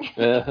hole.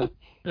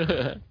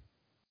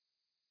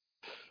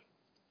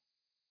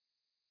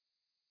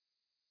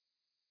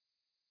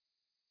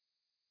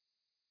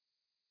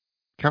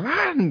 Come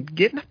on,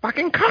 get in the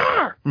fucking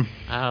car!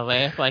 I'll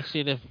laugh like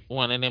shit if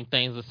one of them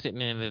things was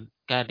sitting in the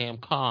goddamn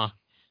car.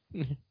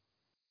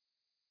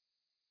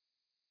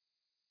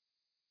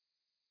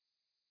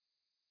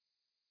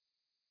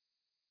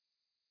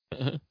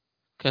 Because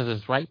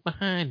it's right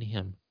behind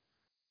him.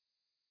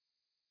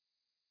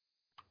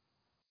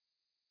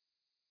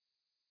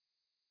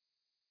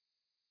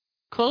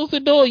 Close the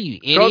door, you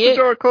idiot. Close the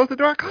door, close the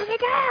door, close the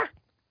door!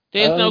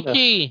 There's no no.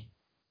 key.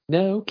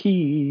 No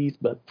keys,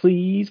 but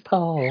please,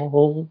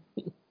 Paul.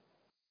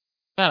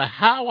 Gotta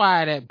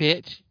hotwire that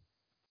bitch.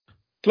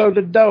 Close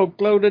the door,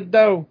 close the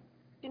door.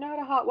 You know how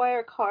to hotwire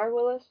a car,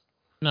 Willis?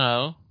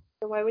 No.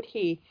 Then why would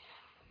he?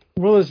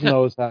 Willis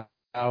knows how.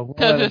 We'll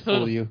let him it's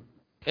fool you.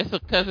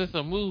 because it's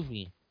a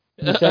movie.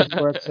 He says he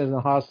works in the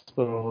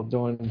hospital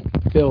doing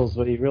bills,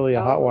 but he's really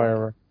a hot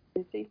wirer.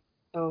 Is he?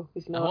 Oh,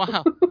 he's not.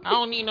 Wow. I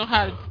don't even know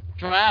how to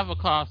drive a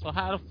car, so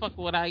how the fuck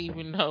would I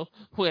even know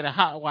where to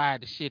hotwire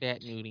the shit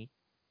at, Nudie?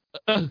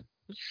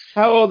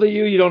 How old are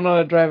you? You don't know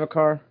how to drive a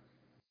car?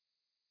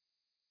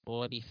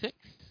 46.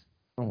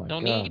 Oh my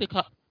Don't god. need a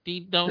car.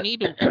 You don't need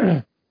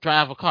to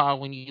drive a car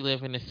when you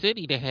live in the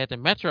city that had the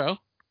metro.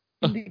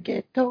 The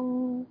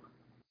ghetto.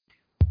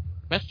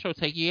 Metro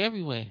take you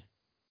everywhere.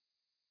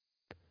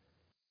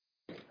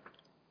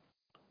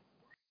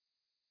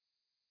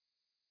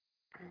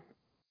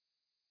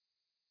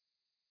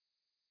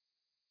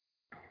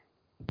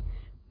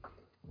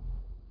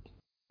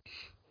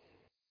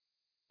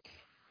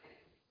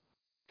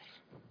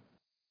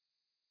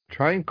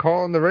 Try and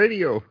call on the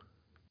radio.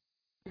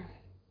 He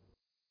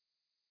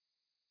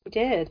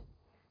did.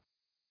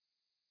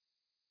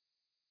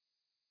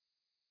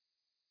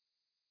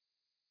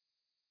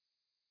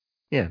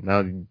 Yeah,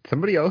 now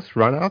somebody else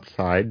run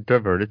outside,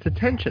 divert its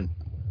attention.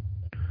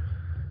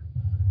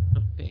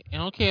 I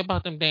don't care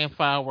about them damn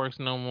fireworks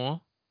no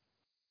more.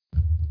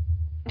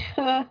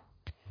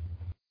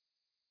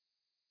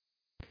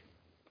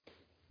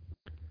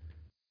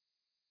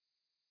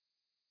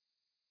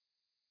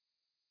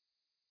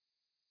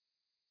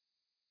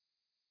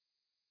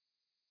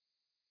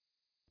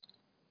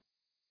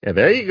 Yeah,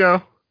 there you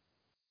go.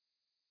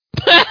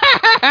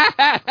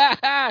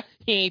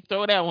 He ain't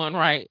throw that one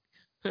right.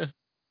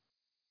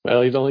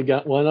 Well, he's only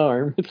got one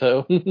arm,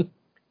 so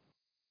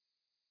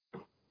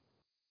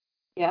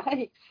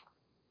Yikes.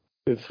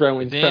 his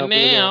throwing's Then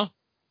probably now.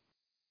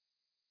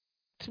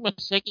 Too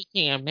much shaky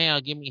cam now.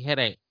 Give me a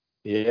headache.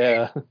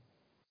 Yeah.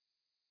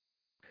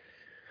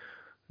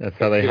 That's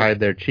how they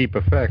hide their cheap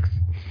effects.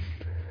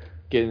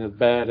 Getting as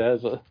bad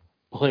as a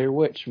Blair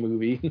Witch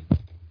movie.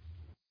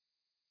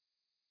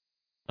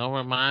 Don't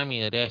remind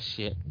me of that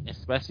shit.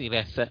 Especially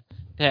that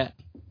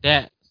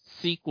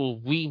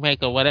sequel,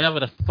 remake, or whatever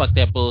the fuck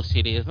that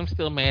bullshit is. I'm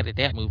still mad at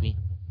that movie.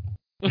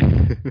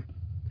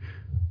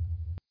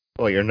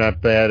 Well, you're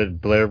not bad at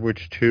Blair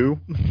Witch 2?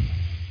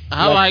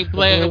 I like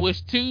Blair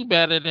Witch 2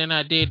 better than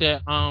I did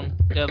the last one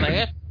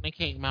that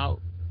came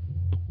out.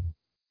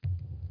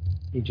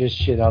 He just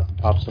shit out the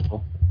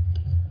popsicle.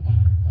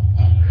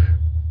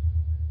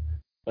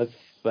 What's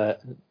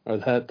that? Or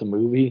that the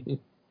movie?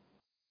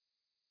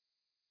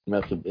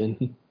 Must have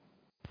been.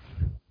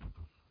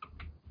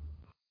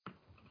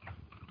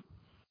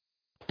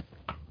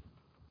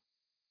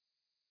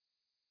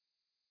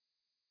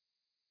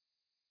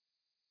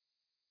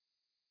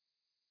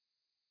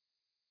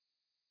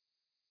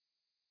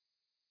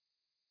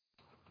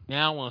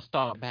 Now I want to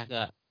start back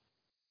up.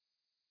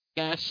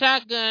 Got a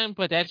shotgun,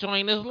 but that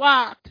joint is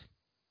locked.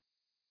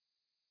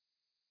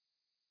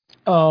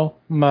 Oh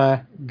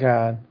my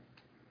god.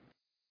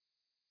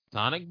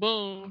 Sonic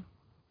Boom.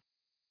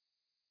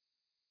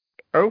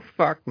 Oh,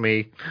 fuck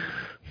me.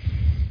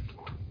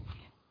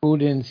 Who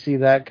didn't see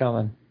that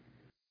coming?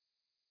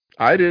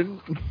 I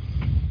didn't.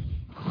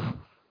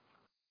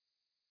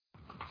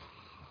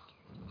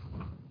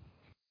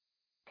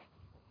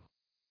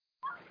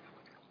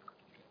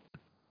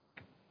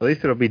 At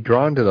least it'll be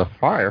drawn to the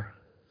fire.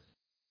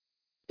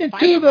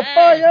 Into the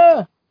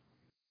fire!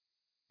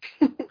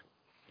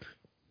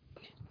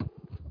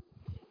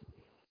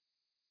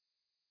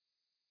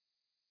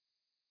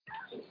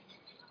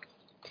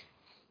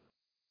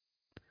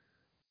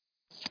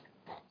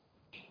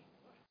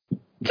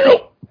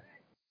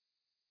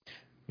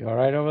 You all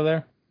right over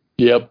there?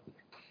 Yep.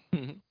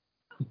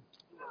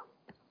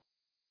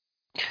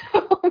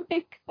 Oh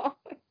my god.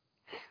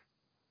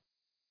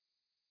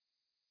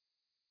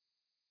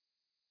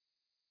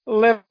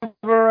 Leave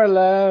her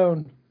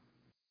alone.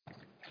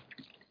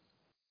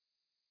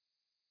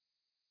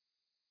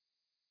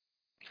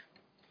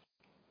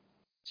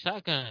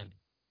 Shotgun.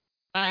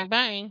 Bang,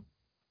 bang.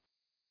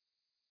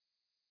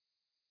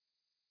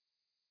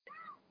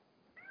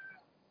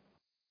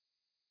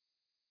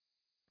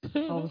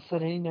 All of a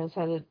sudden he knows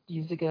how to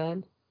use a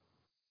gun.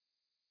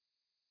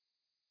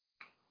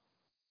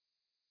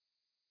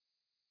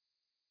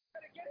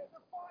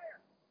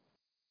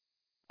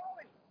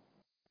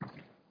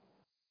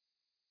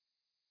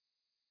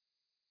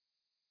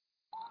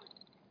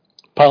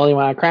 Polly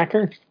want a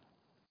cracker?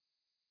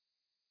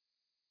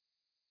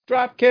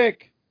 Drop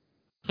kick.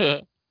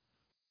 No,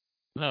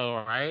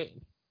 right?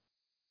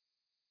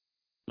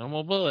 No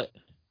more bullet.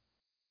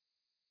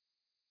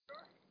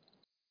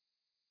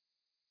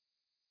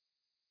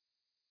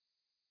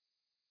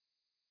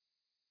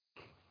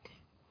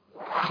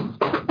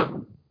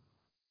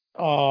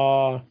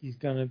 Oh, he's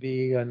gonna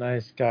be a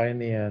nice guy in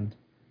the end.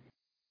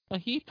 Well,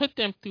 he put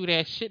them through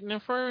that shit in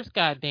the first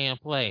goddamn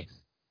place.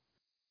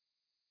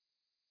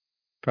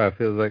 Probably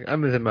feels like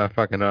I'm missing my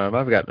fucking arm.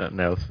 I've got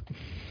nothing else.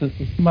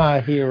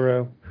 My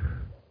hero.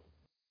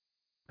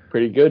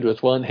 Pretty good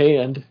with one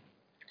hand.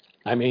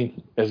 I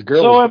mean, as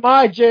girls. So am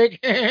I,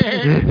 Jake.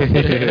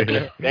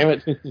 Damn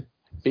it.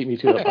 Beat me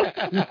to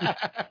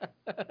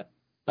it.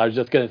 I was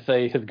just going to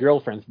say his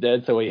girlfriend's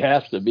dead, so he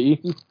has to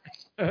be.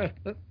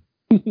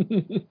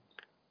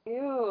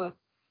 Ew.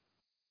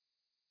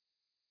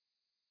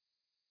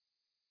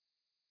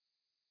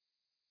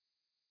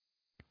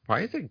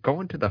 Why is it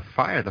going to the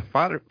fire? The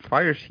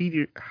fire's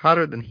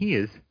hotter than he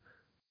is.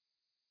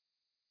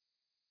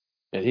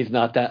 And he's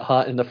not that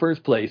hot in the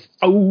first place.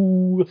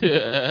 Oh!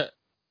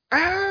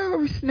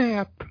 Oh,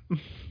 snap.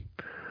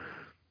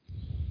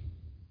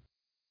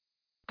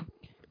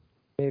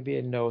 Maybe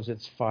it knows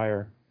it's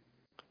fire.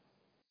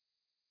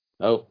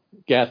 Oh,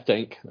 gas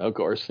tank, of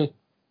course.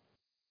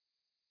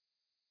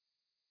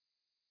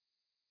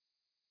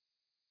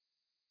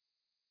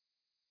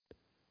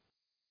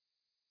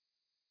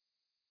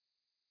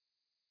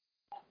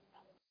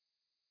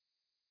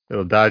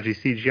 Little dodgy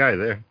CGI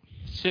there.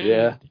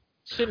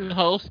 Shouldn't the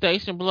whole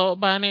station blow up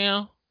by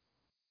now?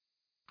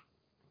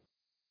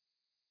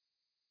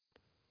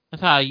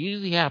 That's how it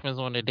usually happens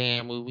on the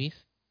damn movies.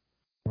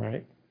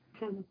 Right.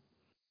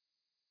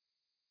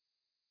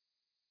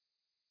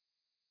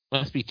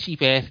 Must be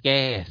cheap ass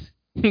gas.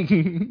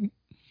 No,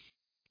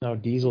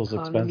 diesel's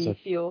expensive.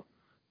 Fuel.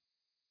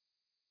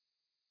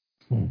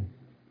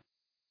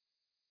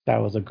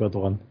 That was a good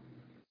one.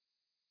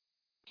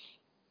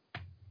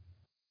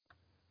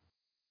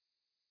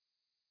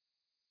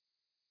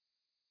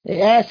 Hey,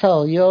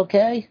 asshole, you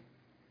okay?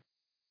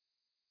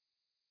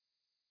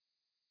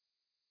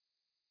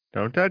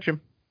 Don't touch him.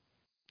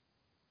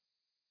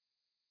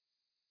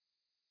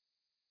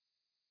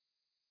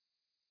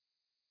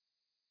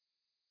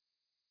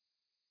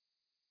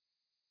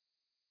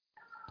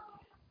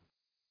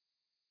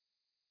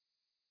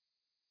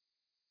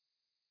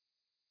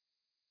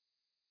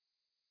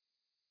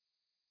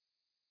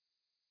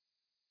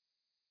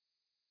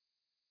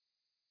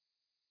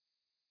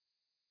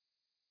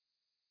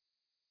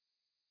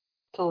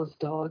 Tell his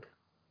dog.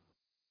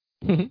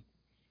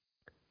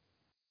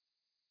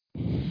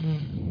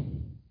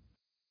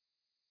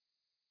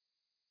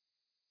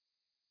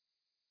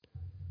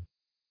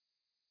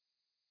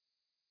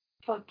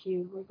 Fuck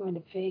you, we're going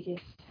to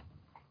Vegas.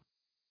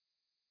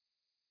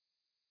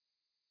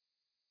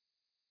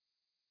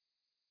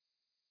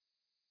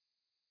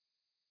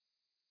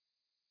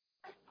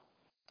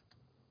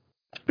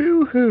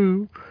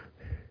 Boo-hoo.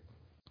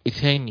 He's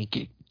saying you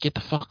get the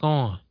fuck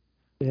on.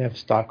 They have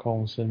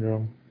Stockholm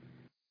syndrome.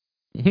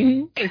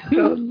 I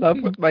fell in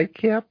love with my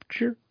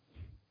capture.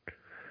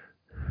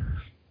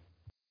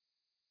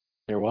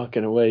 They're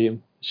walking away. It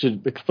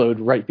should explode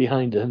right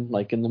behind him,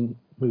 like in the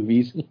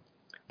movies.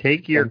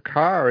 Take your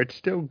car. It's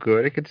still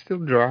good. It can still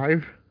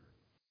drive.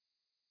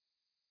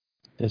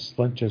 There's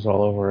splinters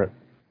all over it.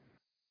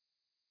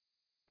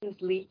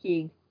 It's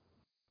leaking.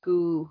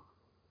 Goo.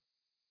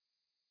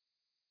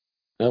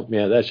 Oh,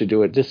 yeah, that should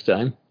do it this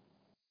time.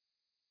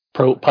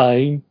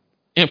 Propane.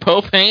 And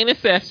propane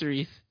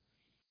accessories.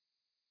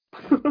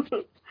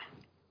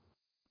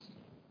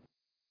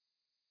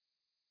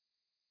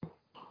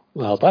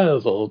 Well,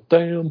 that's a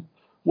damn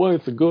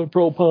waste of good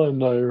propane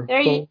there.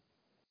 There you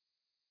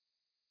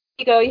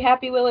go. You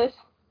happy, Willis?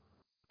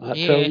 I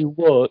tell you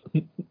what.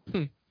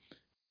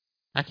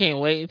 I can't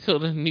wait until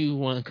the new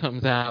one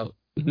comes out.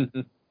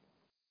 The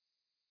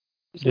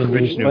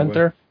new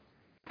Splinter?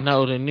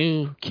 No, the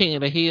new King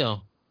of the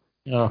Hill.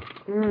 Oh.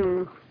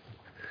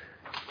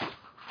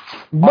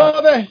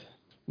 Bobby!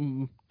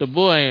 The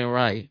boy ain't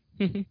right.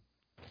 I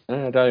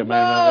tell you,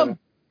 man, Mom!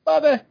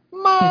 Bobby!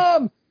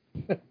 Mom!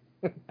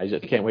 I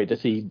just can't wait to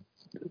see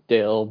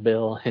Dale,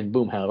 Bill, and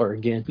Boomhauer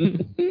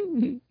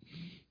again.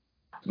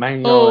 Man,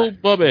 you know, Oh,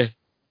 Bobby.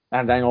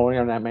 that dang old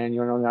internet, man,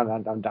 you know,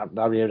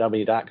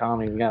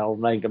 www.com, and you gotta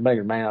make it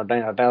bigger, man.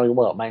 I tell you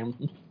what,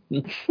 man.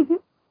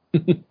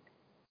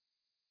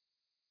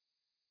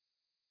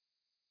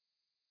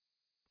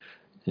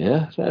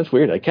 Yeah, that's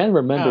weird. I can't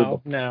remember.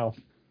 No.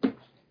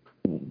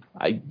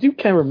 I do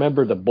kind of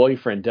remember the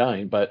boyfriend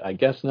dying, but I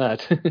guess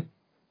not. It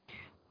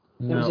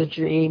was a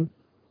dream.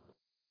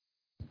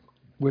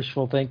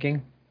 Wishful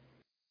thinking.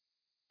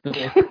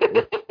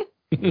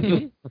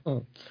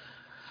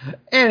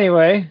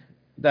 Anyway,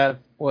 that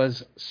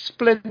was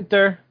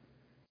Splinter.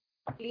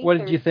 What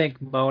did you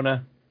think,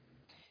 Mona?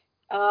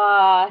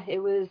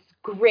 It was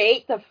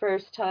great the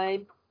first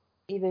time,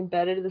 even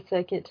better the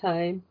second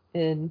time,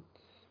 and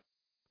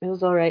it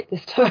was alright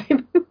this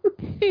time.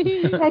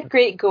 It had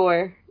great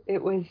gore.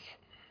 It was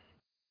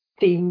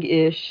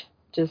Thing-ish,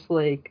 just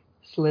like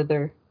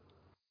Slither.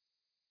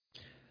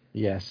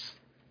 Yes.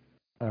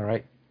 All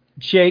right.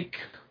 Jake.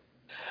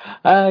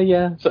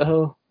 Yeah,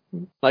 so,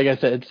 like I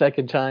said,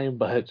 second time,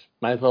 but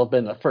might as well have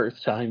been the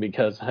first time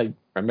because I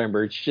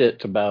remembered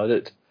shit about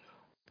it.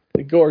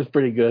 The gore's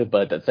pretty good,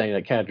 but the thing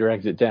that kind of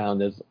drags it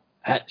down is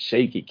that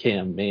shaky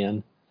cam,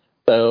 man.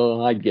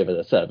 So I'd give it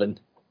a 7.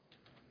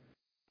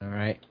 All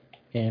right.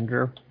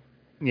 Andrew.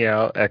 Yeah,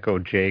 I'll echo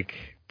Jake.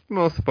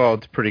 Most of all,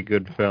 it's a pretty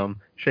good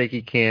film.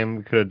 Shaky cam,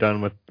 we could have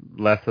done with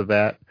less of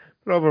that.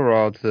 But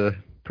overall, it's a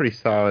pretty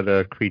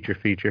solid creature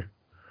feature.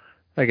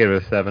 I give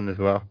it a 7 as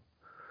well.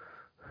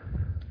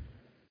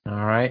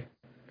 All right.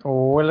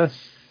 Willis.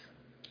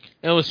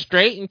 It was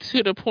straight and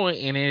to the point,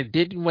 and it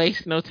didn't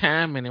waste no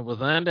time, and it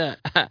was under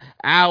an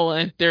hour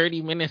and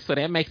 30 minutes, so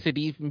that makes it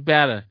even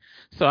better.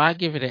 So I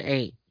give it an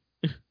 8.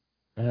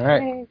 All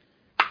right.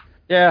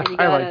 Yeah, And you I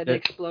got liked an it.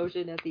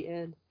 explosion at the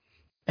end.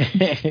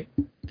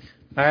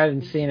 I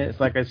hadn't seen it,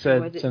 like I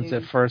said, Was it since new?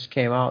 it first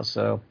came out,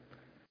 so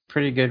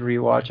pretty good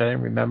rewatch. I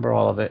didn't remember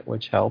all of it,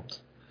 which helped.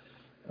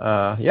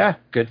 Yeah,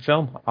 good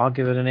film. I'll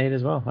give it an 8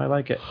 as well. I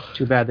like it.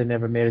 Too bad they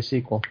never made a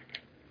sequel.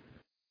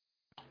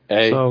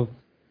 Hey, So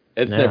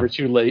it's yeah. never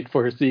too late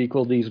for a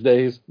sequel these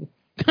days.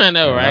 I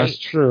know, right? That's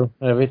true.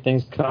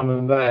 Everything's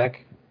coming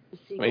back. The I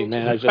sequel mean,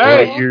 man, to I the just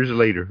Hey! 8 years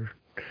later.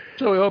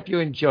 So we hope you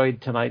enjoyed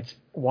tonight's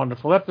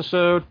wonderful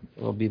episode.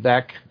 We'll be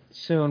back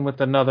soon with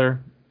another.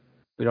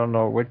 We don't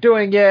know what we're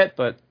doing yet,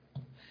 but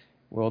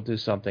we'll do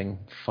something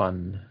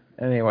fun.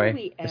 Anyway, Will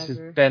we this has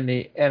ever? been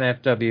the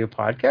NFW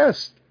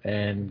podcast,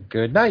 and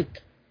good night.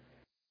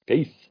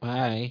 Peace.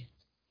 Bye.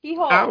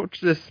 Hee-haw.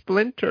 Ouch, the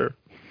splinter.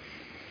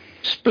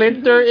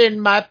 Splinter in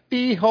my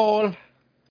pee hole.